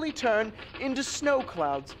slowly turn into snow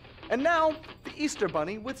clouds. And now, the Easter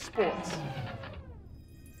Bunny with sports.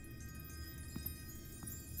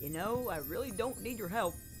 You know, I really don't need your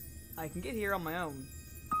help. I can get here on my own.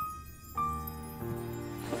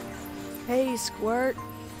 Hey, Squirt.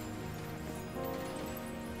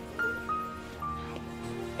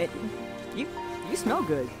 You smell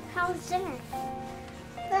good. How's dinner?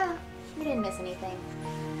 No, we didn't miss anything.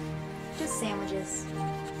 Just sandwiches.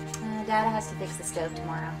 Dad has to fix the stove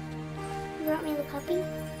tomorrow. You brought me the puppy?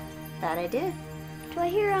 That I did. Do I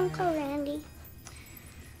hear Uncle Randy?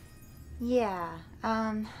 Yeah,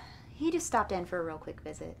 he just stopped in for a real quick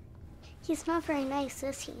visit. He's not very nice,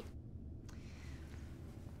 is he?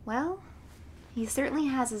 Well, he certainly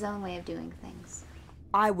has his own way of doing things.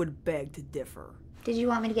 I would beg to differ. Did you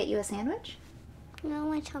want me to get you a sandwich? No,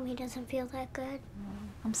 my tummy doesn't feel that good.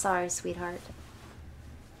 I'm sorry, sweetheart.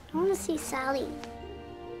 I want to see Sally.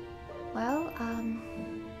 Well,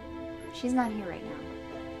 she's not here right now.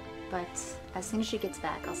 But as soon as she gets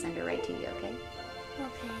back, I'll send her right to you, okay?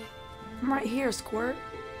 Okay. I'm right here, Squirt.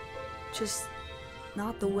 Just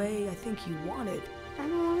not the way I think you wanted. I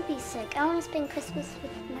don't want to be sick. I want to spend Christmas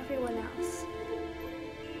with everyone else.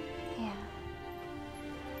 Yeah.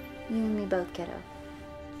 You and me both, kiddo.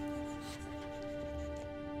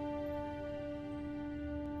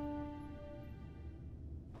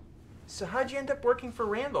 So how'd you end up working for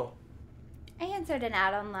Randall? I answered an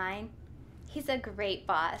ad online. He's a great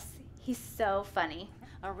boss. He's so funny.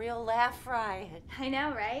 A real laugh riot. I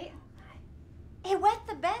know, right? He wet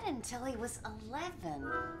the bed until he was 11.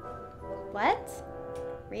 What?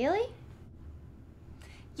 Really?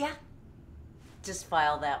 Yeah. Just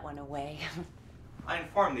file that one away. I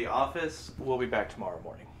informed the office. We'll be back tomorrow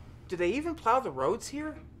morning. Do they even plow the roads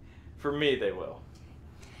here? For me, they will.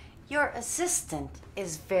 Your assistant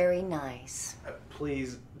is very nice.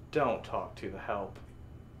 Please don't talk to the help.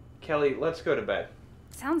 Kelly, let's go to bed.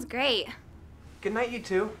 Sounds great. Good night, you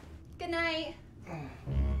two. Good night.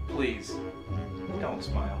 Please, don't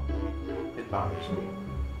smile. It bothers me.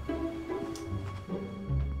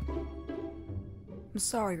 I'm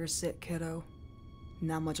sorry you're sick, kiddo.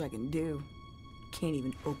 Not much I can do. Can't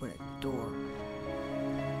even open a door.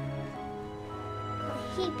 I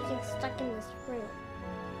hate being stuck in this room.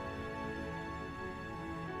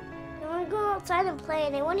 I want to go outside and play,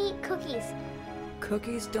 and I want to eat cookies.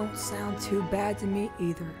 Cookies don't sound too bad to me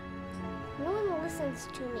either. No one listens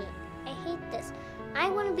to me. I hate this. I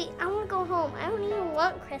want to go home. I don't even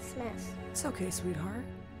want Christmas. It's okay, sweetheart.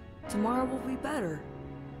 Tomorrow will be better.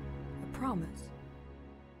 I promise.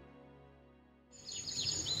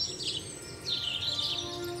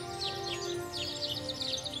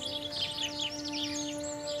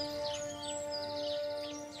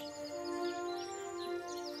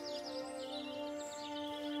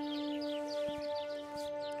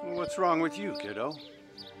 What's wrong with you, kiddo?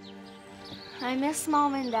 I miss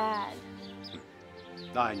Mom and Dad.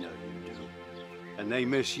 I know you do. And they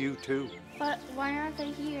miss you, too. But why aren't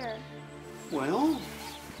they here? Well,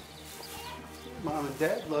 Mom and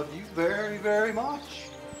Dad love you very, very much.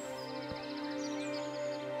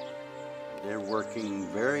 They're working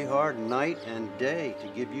very hard night and day to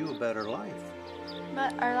give you a better life.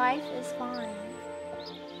 But our life is fine.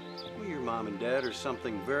 Well, your Mom and Dad are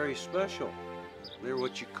something very special. They're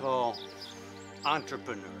what you call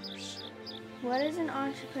entrepreneurs. What is an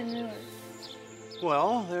entrepreneur?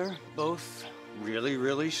 Well, they're both really,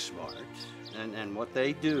 really smart. And what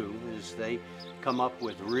they do is they come up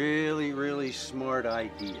with really, really smart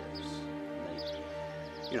ideas.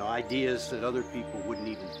 Ideas that other people wouldn't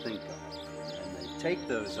even think of. And they take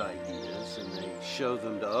those ideas and they show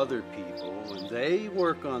them to other people, and they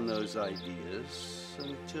work on those ideas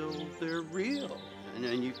until they're real. And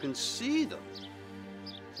then you can see them.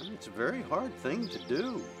 And it's a very hard thing to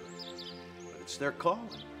do, but it's their calling.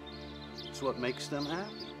 It's what makes them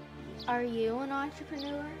happy. Are you an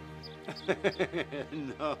entrepreneur?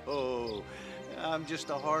 No, I'm just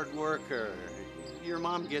a hard worker. Your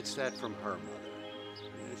mom gets that from her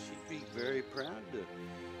mother. She'd be very proud to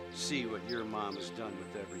see what your mom has done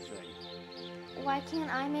with everything. Why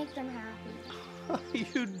can't I make them happy?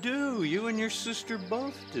 You do. You and your sister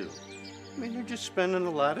both do. They're just spending a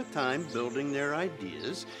lot of time building their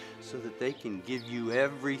ideas so that they can give you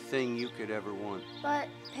everything you could ever want. But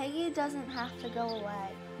Peggy doesn't have to go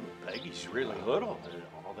away. Peggy's really little.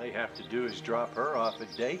 All they have to do is drop her off at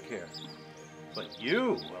daycare. But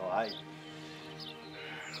you,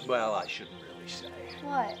 well, I shouldn't really say.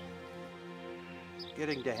 What?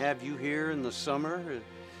 Getting to have you here in the summer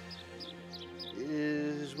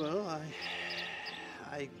is, well,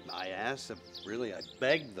 I asked, really, I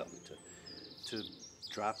begged them to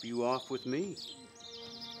drop you off with me.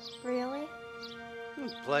 Really?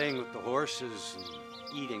 Playing with the horses and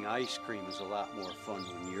eating ice cream is a lot more fun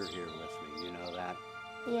when you're here with me, you know that?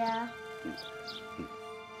 Yeah.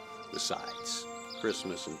 Besides,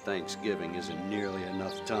 Christmas and Thanksgiving isn't nearly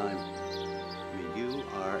enough time. I mean, you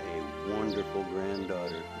are a wonderful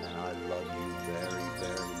granddaughter, and I love you very,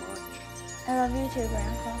 very much. I love you too,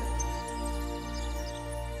 Grandpa.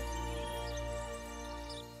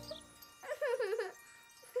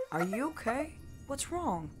 Are you okay? What's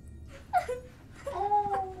wrong?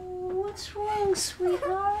 Oh, what's wrong,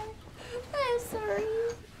 sweetheart? I'm sorry.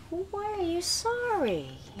 Why are you sorry?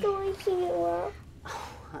 Go waking you up. Oh,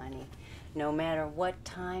 honey, no matter what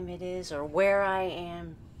time it is or where I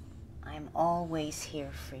am, I'm always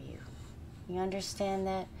here for you. You understand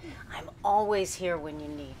that? I'm always here when you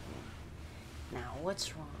need me. Now,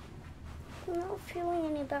 what's wrong? I'm not feeling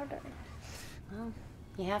any better. Well,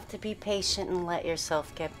 you have to be patient and let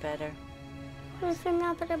yourself get better. What if I'm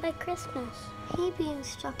not better by Christmas? I hate being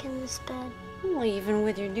stuck in this bed. Well, even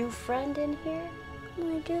with your new friend in here?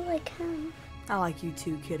 I do like him. I like you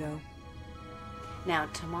too, kiddo. Now,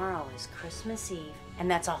 tomorrow is Christmas Eve, and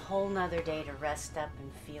that's a whole nother day to rest up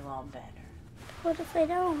and feel all better. What if I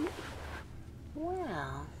don't?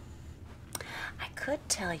 Well, I could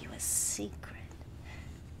tell you a secret,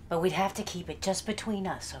 but we'd have to keep it just between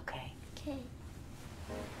us, okay? Okay.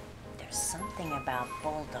 There's something about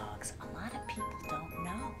bulldogs a lot of people don't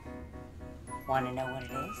know. Want to know what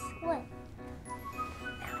it is? What?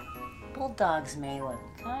 Now, bulldogs may look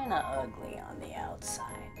kind of ugly on the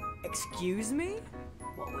outside. Excuse me?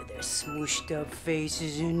 What with their smooshed up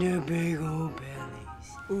faces and their big old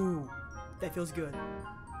bellies. Ooh, that feels good.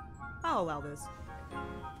 I'll allow this.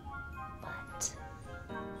 But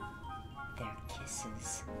their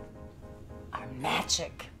kisses are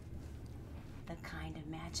magic. The kind of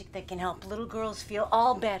magic that can help little girls feel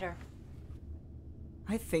all better.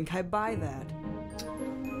 I think I buy that.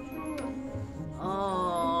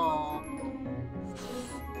 Oh.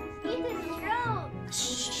 Ethan's throat.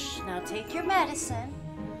 Shh, now take your medicine.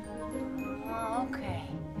 Okay.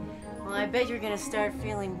 Well, I bet you're gonna start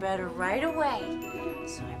feeling better right away.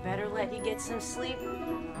 So I better let you get some sleep.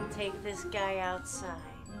 I'll take this guy outside.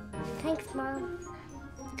 Thanks, Mom.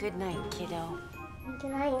 Good night, kiddo.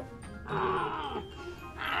 Good night.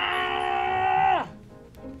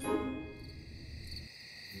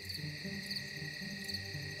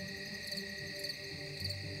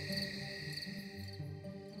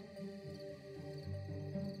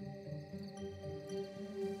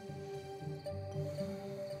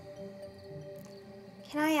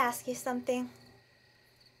 Can I ask you something?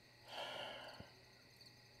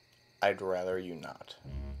 I'd rather you not.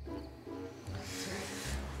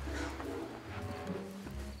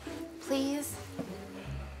 Please?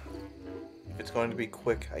 If it's going to be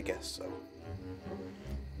quick, I guess so.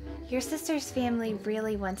 Your sister's family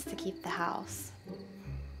really wants to keep the house.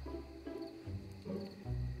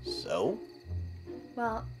 So?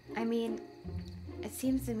 Well, I mean, it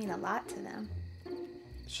seems to mean a lot to them.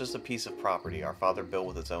 It's just a piece of property our father built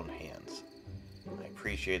with his own hands. I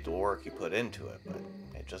appreciate the work he put into it, but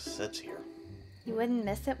it just sits here. You wouldn't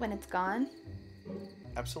miss it when it's gone?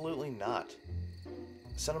 Absolutely not.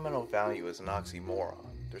 Sentimental value is an oxymoron.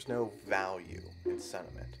 There's no value in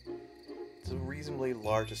sentiment. It's a reasonably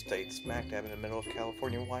large estate smack dab in the middle of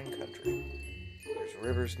California wine country. There's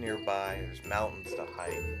rivers nearby, there's mountains to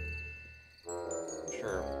hike. I'm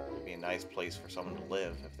sure it'd be a nice place for someone to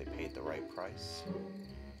live if they paid the right price.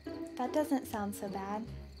 That doesn't sound so bad.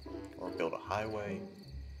 Or build a highway.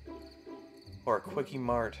 Or a quickie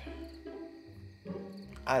mart.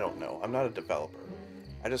 I don't know. I'm not a developer.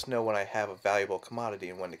 I just know when I have a valuable commodity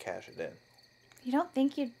and when to cash it in. You don't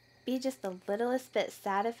think you'd be just the littlest bit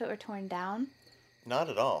sad if it were torn down? Not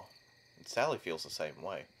at all. And Sally feels the same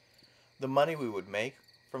way. The money we would make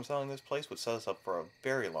from selling this place would set us up for a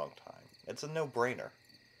very long time. It's a no-brainer.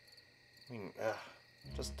 I mean,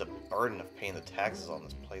 just the burden of paying the taxes on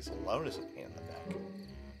this place alone is a pain in the neck.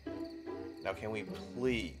 Now can we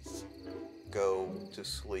please go to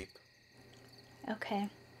sleep? Okay.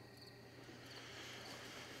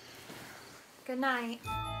 Good night.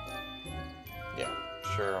 Yeah,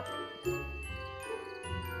 sure.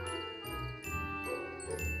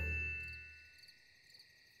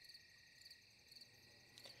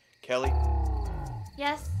 Kelly?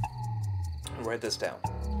 Yes? Write this down.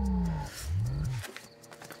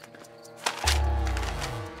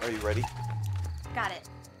 Are you ready? Got it.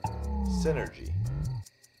 Synergy.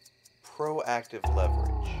 Proactive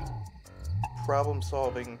leverage. Problem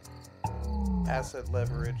solving. Asset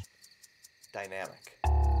leverage. Dynamic.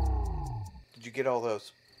 Did you get all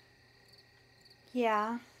those?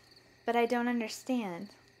 Yeah, but I don't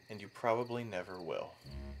understand. And you probably never will.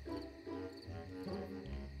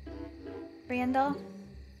 Randall,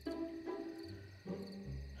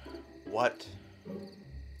 What?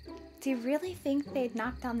 do you really think they'd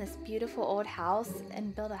knock down this beautiful old house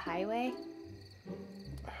and build a highway?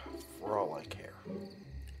 For all I care.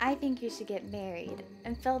 I think you should get married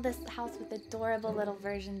and fill this house with adorable little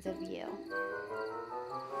versions of you.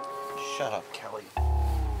 Shut up, Kelly.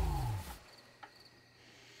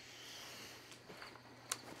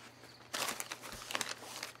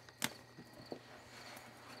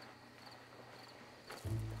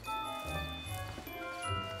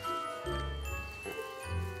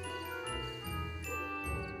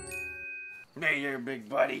 Hey there, big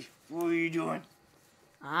buddy. What are you doing?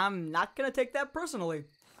 I'm not gonna take that personally.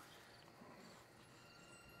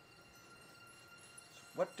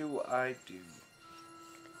 What do I do?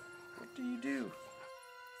 What do you do?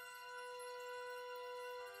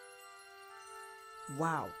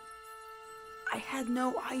 Wow. I had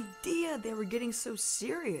no idea they were getting so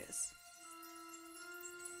serious.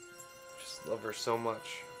 Just love her so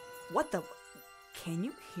much. What the? Can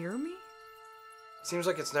you hear me? Seems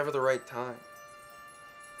like it's never the right time.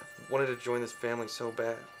 I wanted to join this family so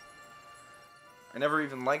bad. I never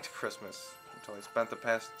even liked Christmas until I spent the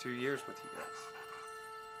past 2 years with you guys.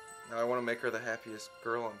 Now I want to make her the happiest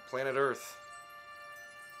girl on planet Earth.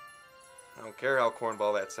 I don't care how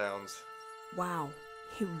cornball that sounds. Wow,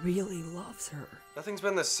 he really loves her. Nothing's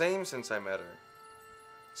been the same since I met her.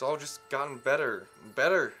 It's all just gotten better and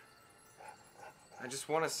better. I just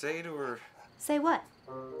want to say to her... Say what?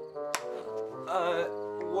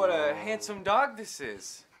 What a handsome dog this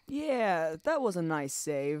is. Yeah, that was a nice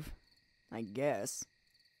save. I guess.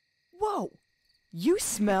 Whoa! You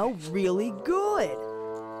smell really good!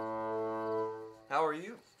 How are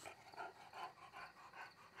you?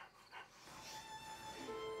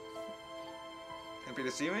 Happy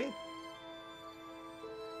to see me?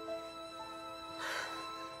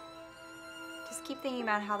 Just keep thinking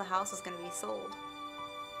about how the house is going to be sold.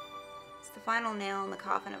 It's the final nail in the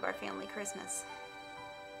coffin of our family Christmas.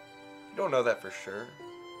 You don't know that for sure.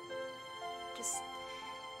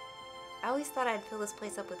 I always thought I'd fill this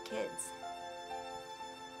place up with kids.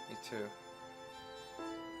 Me too.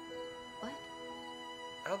 What?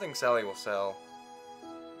 I don't think Sally will sell.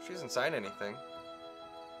 She hasn't signed anything.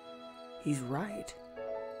 He's right.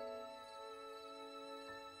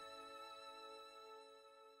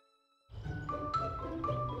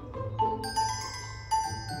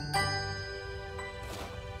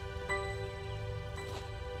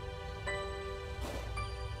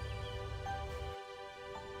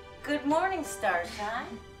 Good morning,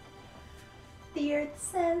 Starshine. The earth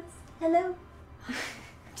says hello.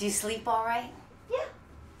 Do you sleep all right? Yeah.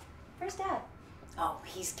 Where's Dad? Oh,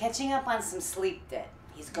 he's catching up on some sleep debt.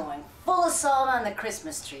 He's going full assault on the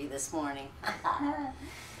Christmas tree this morning.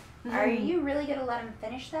 Are you really gonna let him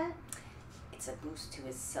finish that? It's a boost to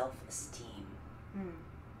his self-esteem.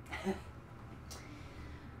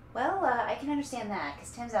 Well, I can understand that,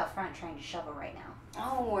 because Tim's out front trying to shovel right now.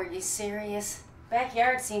 Oh, are you serious?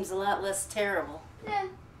 Backyard seems a lot less terrible. Yeah,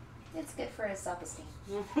 it's good for his self-esteem.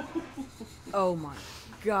 Oh my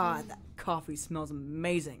god, that coffee smells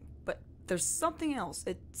amazing. But there's something else.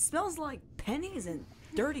 It smells like pennies and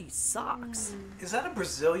dirty socks. Is that a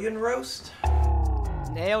Brazilian roast?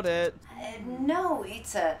 Nailed it. No,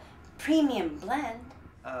 it's a premium blend.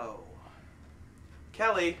 Oh.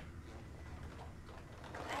 Kelly.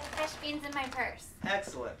 I have fresh beans in my purse.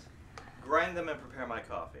 Excellent. Grind them and prepare my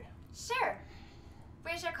coffee. Sure.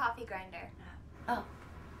 Where's your coffee grinder? Oh,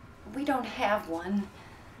 we don't have one.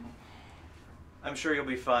 I'm sure you'll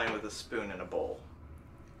be fine with a spoon and a bowl.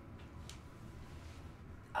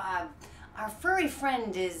 Our furry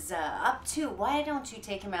friend is up too. Why don't you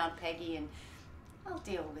take him out, Peggy, and I'll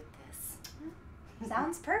deal with this.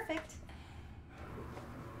 Sounds perfect.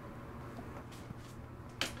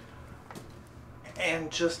 And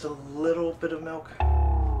just a little bit of milk.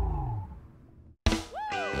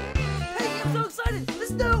 Hey, I'm so excited! The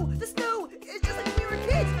snow! The snow! It's just like when we were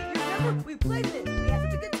kids! You remember? We played in it. We had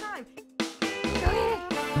such a good time. Go get it!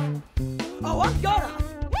 Oh, I'm gonna!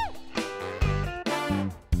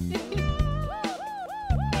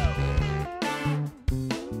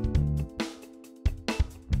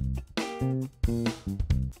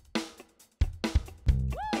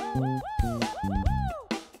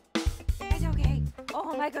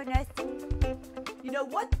 goodness. You know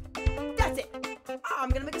what? That's it. I'm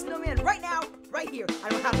gonna make a snowman right now, right here. I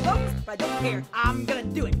don't have thumbs, but I don't care. I'm gonna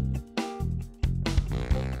do it.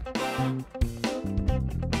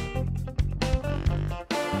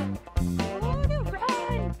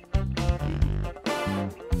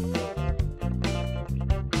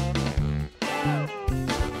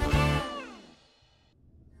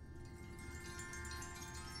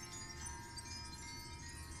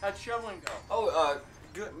 How'd shoveling go? Oh,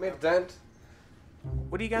 good. Made a dent.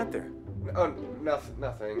 What do you got there? Oh,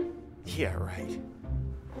 nothing. Yeah, right.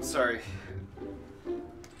 Sorry.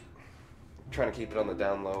 Trying to keep it on the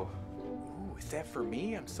down low. Ooh, is that for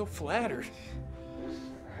me? I'm so flattered.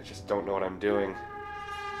 I just don't know what I'm doing.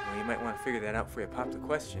 Well, you might want to figure that out before you pop the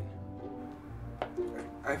question.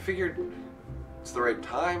 I figured it's the right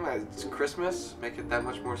time. It's Christmas. Make it that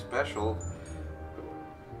much more special. But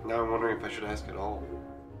now I'm wondering if I should ask at all.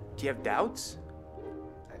 Do you have doubts?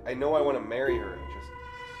 I know I want to marry her. I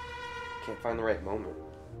just can't find the right moment.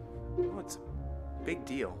 Well, it's a big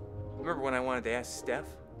deal. Remember when I wanted to ask Steph?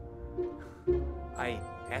 I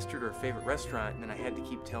asked her to her favorite restaurant, and then I had to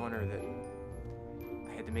keep telling her that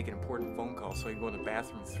I had to make an important phone call so I could go in the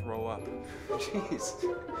bathroom and throw up. Jeez.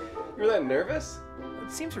 You were that nervous?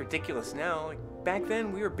 It seems ridiculous now. Like, back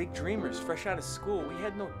then, we were big dreamers, fresh out of school. We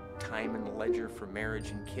had no time in the ledger for marriage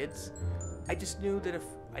and kids. I just knew that if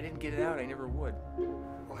I didn't get it out, I never would.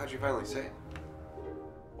 Well, how'd you finally say it?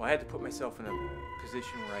 Well, I had to put myself in a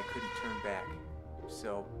position where I couldn't turn back.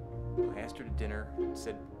 So I asked her to dinner and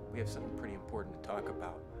said, we have something pretty important to talk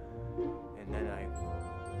about. And then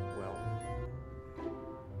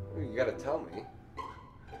You gotta tell me.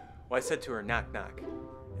 Well, I said to her, knock, knock.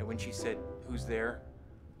 And when she said, who's there?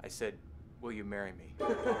 I said, will you marry me?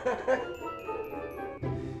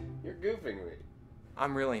 You're goofing me.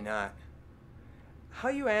 I'm really not. How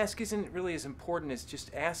you ask isn't really as important as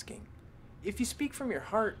just asking. If you speak from your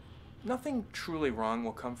heart, nothing truly wrong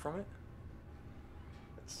will come from it.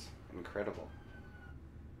 That's incredible.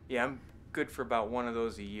 Yeah, I'm good for about one of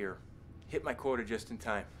those a year. Hit my quota just in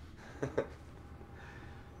time.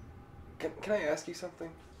 Can I ask you something?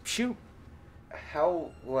 Shoot.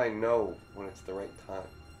 How will I know when it's the right time?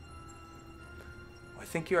 Well, I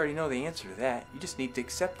think you already know the answer to that. You just need to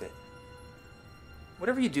accept it.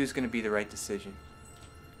 Whatever you do is going to be the right decision.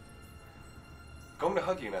 Going to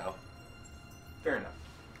hug you now. Fair enough.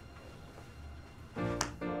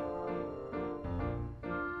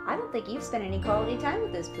 I don't think you've spent any quality time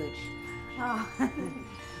with this pooch. Oh,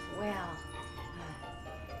 well.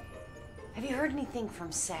 Have you heard anything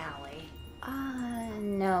from Sally?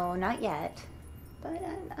 No, not yet. But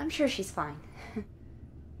I'm sure she's fine.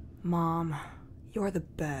 Mom, you're the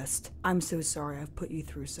best. I'm so sorry I've put you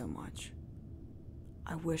through so much.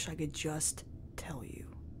 I wish I could just tell you.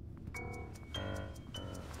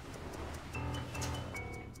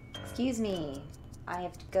 Excuse me. I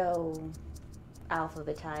have to go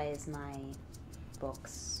alphabetize my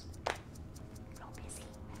books. Real busy.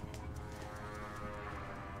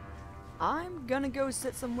 I'm gonna go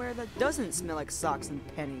sit somewhere that doesn't smell like socks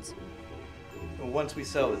and pennies. Once we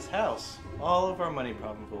sell this house, all of our money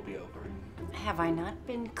problems will be over. Have I not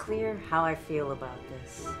been clear how I feel about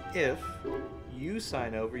this? If you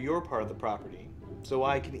sign over your part of the property, so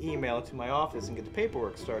I can email it to my office and get the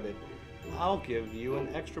paperwork started, I'll give you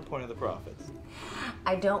an extra point of the profits.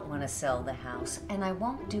 I don't want to sell the house, and I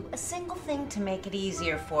won't do a single thing to make it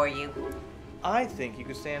easier for you. I think you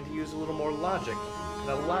could stand to use a little more logic and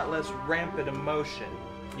a lot less rampant emotion.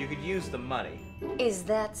 You could use the money. Is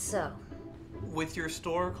that so? With your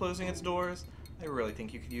store closing its doors, I really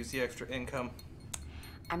think you could use the extra income.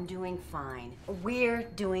 I'm doing fine. We're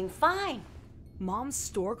doing fine. Mom's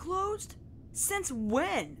store closed? Since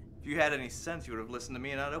when? If you had any sense, you would have listened to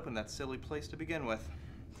me and not opened that silly place to begin with.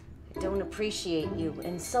 I don't appreciate you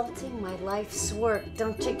insulting my life's work.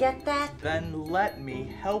 Don't you get that? Then let me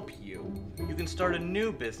help you. You can start a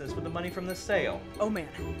new business with the money from the sale. Oh man,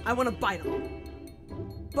 I want to bite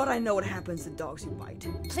them. But I know what happens to dogs who bite.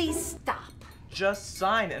 Please stop. Just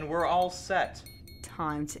sign and we're all set.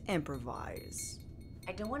 Time to improvise.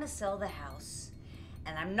 I don't want to sell the house,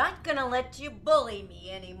 and I'm not gonna let you bully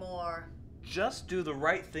me anymore. Just do the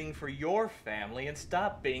right thing for your family and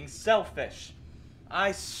stop being selfish.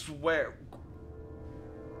 I swear.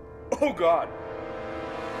 Oh God.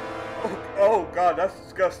 Oh God, that's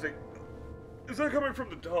disgusting. Is that coming from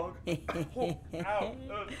the dog? Oh, ow,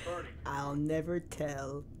 that's hurting. I'll never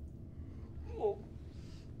tell. Oh.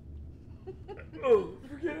 Oh,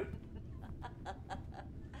 forget it.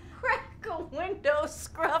 Crack a window,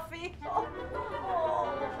 Scruffy.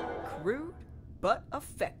 Crude, but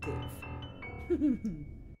effective.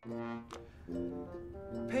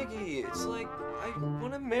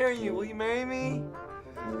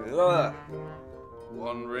 Ugh.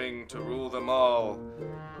 One ring to rule them all,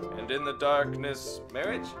 and in the darkness,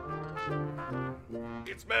 marriage?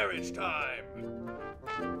 It's marriage time!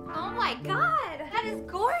 Oh my god, that is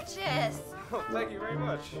gorgeous! Oh, thank you very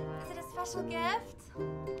much. Is it a special gift?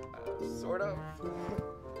 Sort of.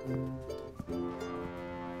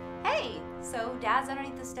 Hey, so Dad's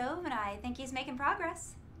underneath the stove and I think he's making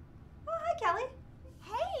progress. Oh, hi, Kelly.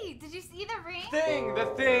 Hey, did you see the ring? The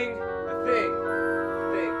thing.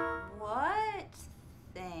 What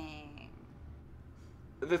thing?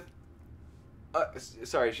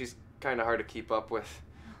 Sorry, she's kind of hard to keep up with.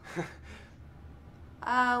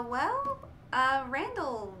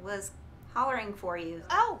 Randall was hollering for you.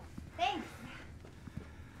 Oh, thanks.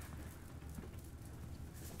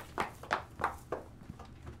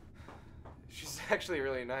 She's actually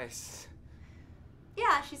really nice.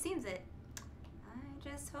 Yeah, she seems it. I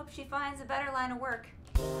just hope she finds a better line of work.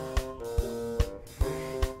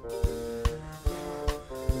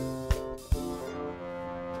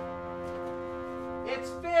 It's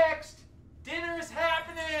fixed! Dinner's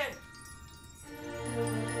happening!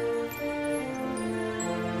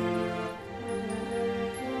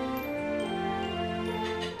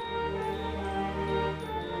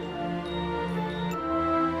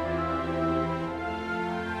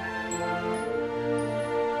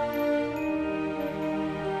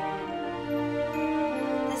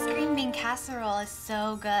 This green bean casserole is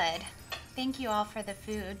so good. Thank you all for the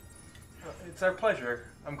food. It's our pleasure.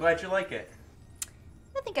 I'm glad you like it.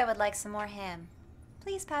 I think I would like some more ham.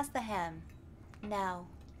 Please pass the ham. No.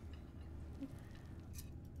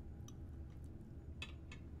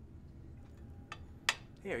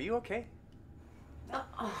 Hey, are you okay? Oh,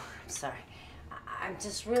 I'm sorry. I'm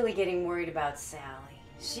just really getting worried about Sally.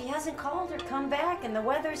 She hasn't called or come back, and the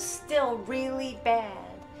weather's still really bad.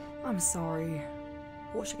 I'm sorry.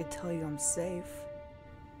 I wish I could tell you I'm safe.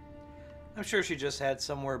 I'm sure she just had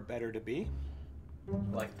somewhere better to be.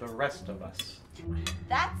 Like the rest of us.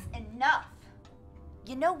 That's enough.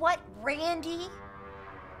 You know what, Randy?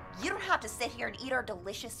 You don't have to sit here and eat our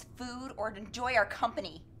delicious food or enjoy our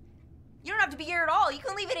company. You don't have to be here at all. You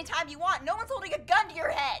can leave anytime you want. No one's holding a gun to your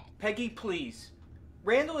head. Peggy, please.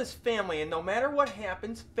 Randall is family, and no matter what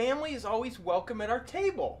happens, family is always welcome at our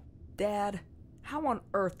table. Dad, how on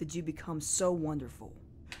earth did you become so wonderful?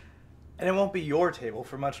 And it won't be your table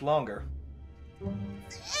for much longer. And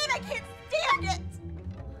I can't stand it!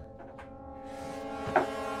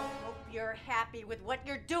 Hope you're happy with what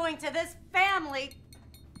you're doing to this family.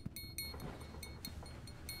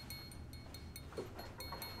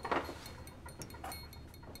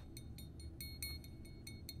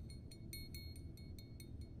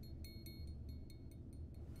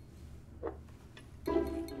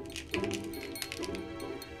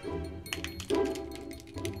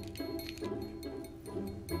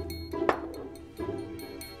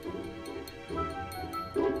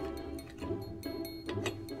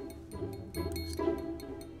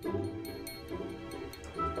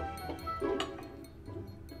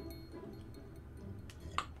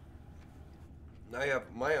 I have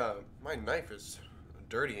my knife is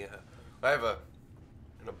dirty. I have a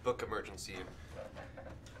book emergency.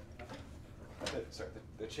 Sorry,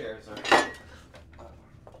 the chairs are.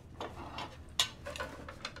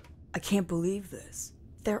 I can't believe this.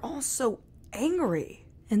 They're all so angry,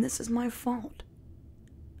 and this is my fault.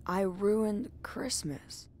 I ruined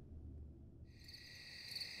Christmas.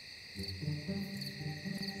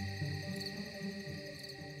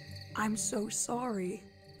 I'm so sorry.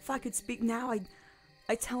 If I could speak now, I'd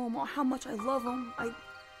tell them all how much I love them. I'd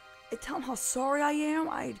tell them how sorry I am.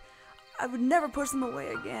 I would never push them away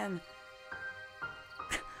again.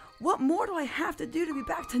 What more do I have to do to be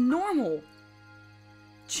back to normal?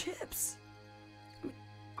 Chips.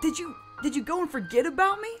 Did you go and forget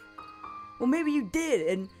about me? Well, maybe you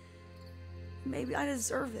did, and maybe I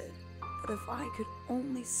deserve it. But if I could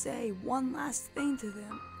only say one last thing to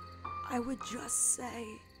them, I would just say,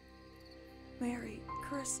 Merry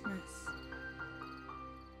Christmas.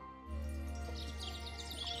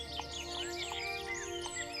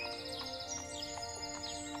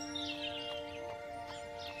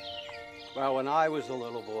 Well, when I was a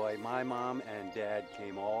little boy, my mom and dad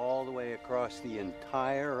came all the way across the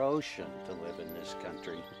entire ocean to live in this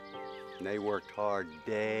country. And they worked hard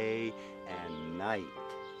day and night.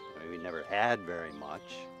 I mean, we never had very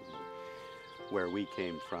much. Where we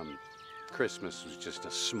came from, Christmas was just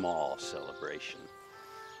a small celebration.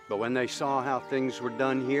 But when they saw how things were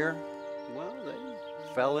done here, well,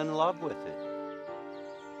 they fell in love with it.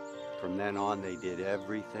 From then on, they did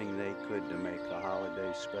everything they could to make the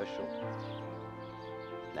holiday special.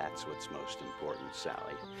 That's what's most important,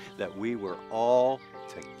 Sally, that we were all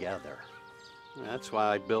together. That's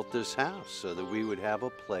why I built this house, so that we would have a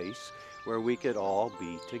place where we could all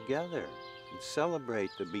be together and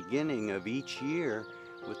celebrate the beginning of each year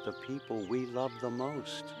with the people we love the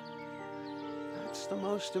most. That's the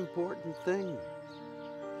most important thing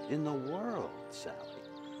in the world, Sally.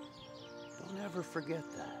 Don't ever forget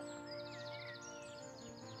that.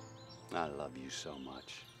 I love you so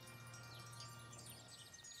much.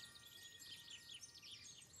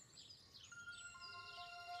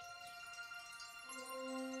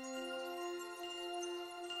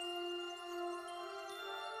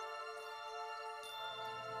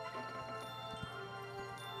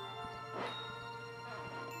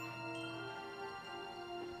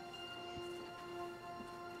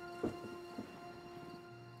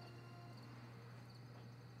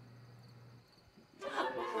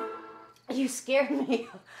 You scared me.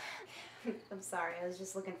 I'm sorry, I was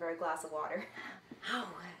just looking for a glass of water. Oh,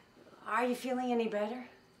 are you feeling any better?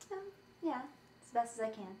 Yeah, as best as I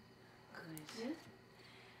can. Good.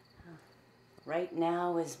 Right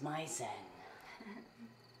now is my zen.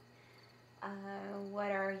 What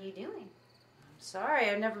are you doing? I'm sorry,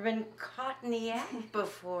 I've never been caught in the act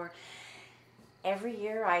before. Every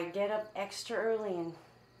year I get up extra early and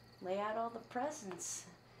lay out all the presents.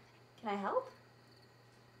 Can I help?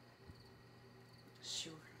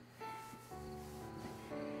 Sure.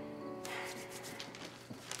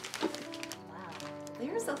 Wow,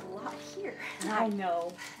 there's a lot here. I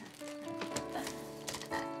know.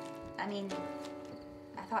 I mean,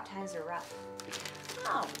 I thought times were rough.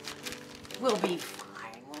 Oh, we'll be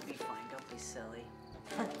fine. We'll be fine. Don't be silly.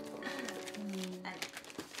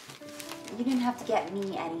 You didn't have to get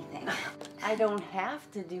me anything. I don't have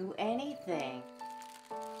to do anything.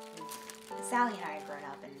 Sally and I have grown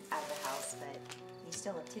up and out of the house, but you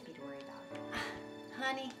still have Tippy to worry about.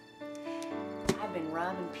 Honey, I've been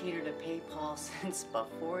robbing Peter to pay Paul since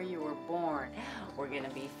before you were born. We're gonna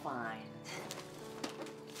be fine.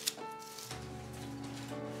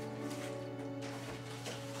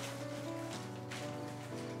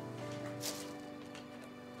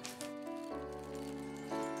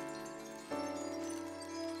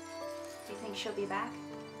 Do you think she'll be back?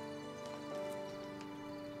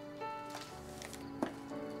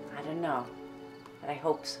 I don't know, but I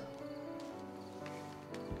hope so.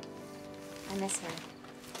 I miss her.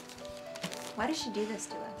 Why does she do this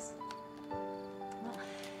to us? Well,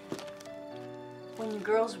 when you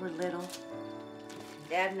girls were little,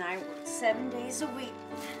 Dad and I worked 7 days a week,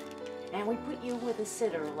 and we put you with a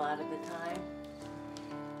sitter a lot of the time.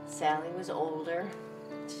 Sally was older.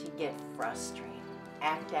 She'd get frustrated,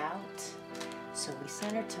 act out, so we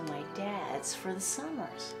sent her to my dad's for the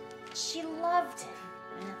summers. She loved it.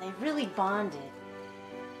 They really bonded.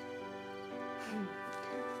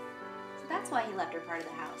 So that's why he left her part of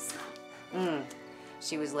the house.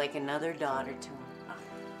 She was like another daughter to him.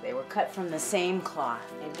 They were cut from the same cloth.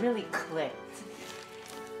 They really clicked.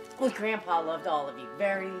 Well, Grandpa loved all of you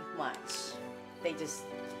very much. They just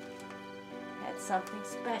had something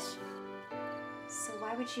special. So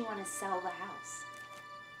why would she want to sell the house?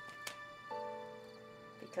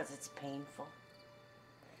 Because it's painful.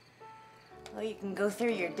 Well, you can go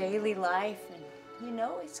through your daily life and you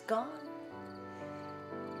know it's gone.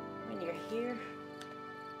 When you're here,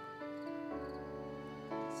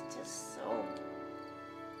 it's just so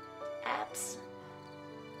absent.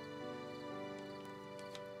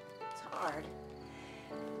 It's hard.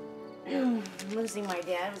 Losing my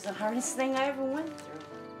dad was the hardest thing I ever went through.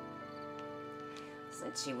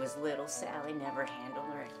 Since she was little, Sally never handled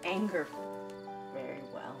her anger very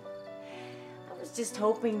well. I was just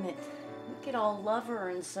hoping that we could all love her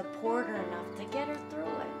and support her enough to get her through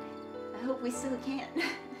it. I hope we still can.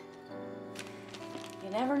 You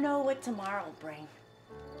never know what tomorrow will bring.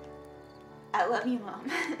 I love you, Mom.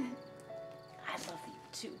 I love you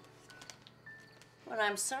too. But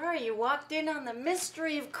I'm sorry you walked in on the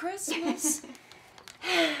mystery of Christmas.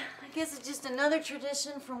 I guess it's just another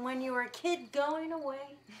tradition from when you were a kid going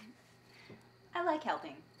away. I like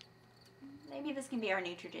helping. Maybe this can be our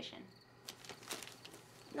new tradition.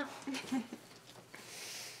 No.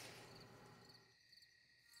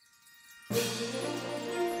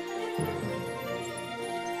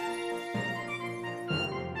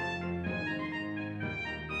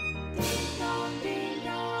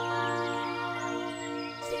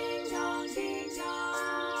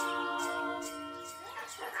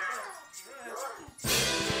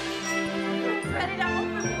 Ready to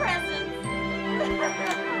open presents.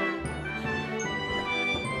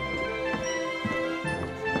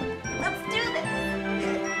 Let's do this.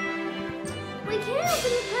 We can't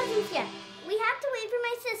open the presents yet. We have to wait for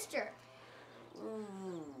my sister.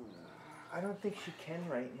 I don't think she can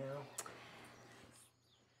right now.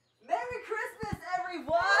 Merry Christmas,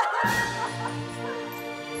 everyone!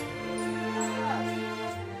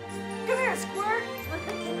 Come here, Squirt!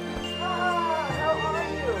 How are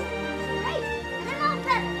you? Great! I'm all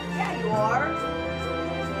set! Yeah, you are.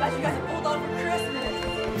 Got you guys a Bulldog for Christmas.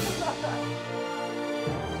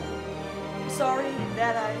 Sorry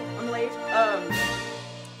that I'm late.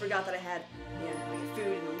 Forgot that I had my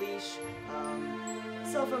food and a leash.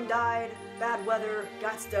 Cell phone died, bad weather,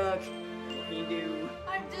 got stuck. What can you do?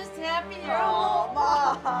 I'm just happy you're home.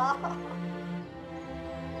 home.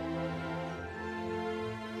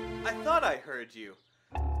 I thought I heard you.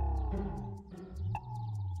 I'm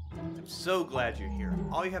so glad you're here.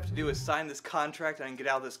 All you have to do is sign this contract and I can get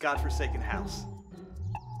out of this godforsaken house.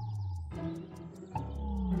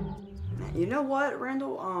 You know what,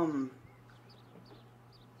 Randall?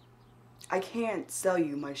 I can't sell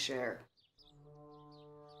you my share.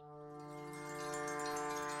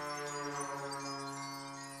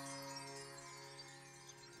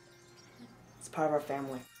 It's part of our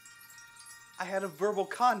family. I had a verbal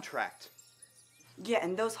contract. Yeah,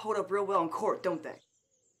 and those hold up real well in court, don't they?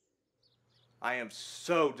 I am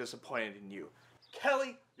so disappointed in you.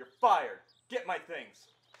 Kelly, you're fired. Get my things.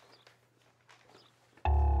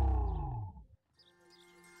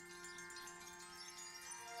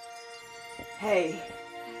 Hey,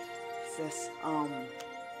 sis, I'm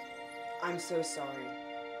so sorry.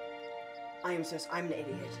 I'm an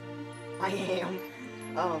idiot. I am.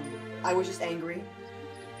 I was just angry,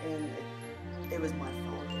 and it was my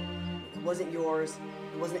fault. It wasn't yours,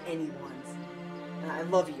 it wasn't anyone's. And I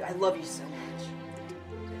love you so much.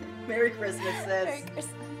 Merry Christmas, sis. Merry Christmas.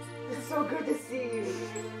 It's so good to see you.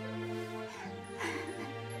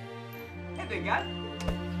 Hey, big guy.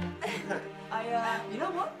 You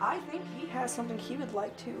know what? I think he has something he would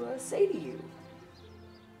like to say to you.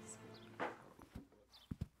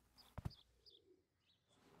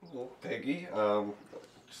 Well, Peggy,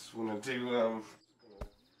 just wanted to,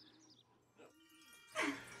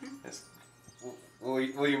 yes, will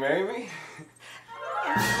you marry me?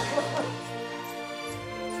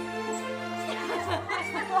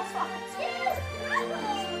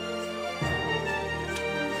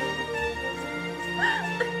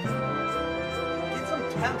 Get some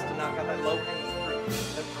temps to knock out that low-hanging fruit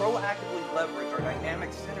and proactively leverage our dynamic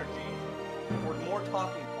synergy toward more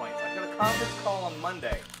talking points. I've got a conference call on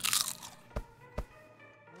Monday.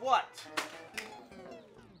 What?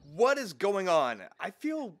 What is going on? I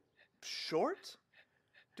feel short?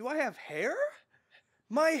 Do I have hair?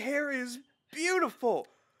 My hair is beautiful.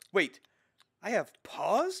 Wait, I have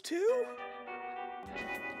paws too?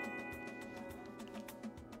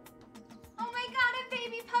 Oh my god, a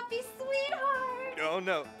baby puppy sweetheart! Oh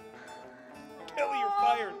no. Kelly, you're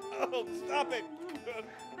fired. Oh, stop it.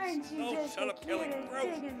 Aren't you Oh, just shut the up, Kelly. cutest Gross.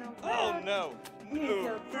 thing in the world? Oh no. You're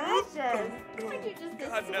so precious. Aren't you just the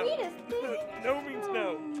God, no. sweetest thing? No means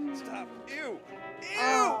no. Stop. Ew. Ew.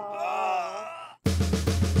 Oh.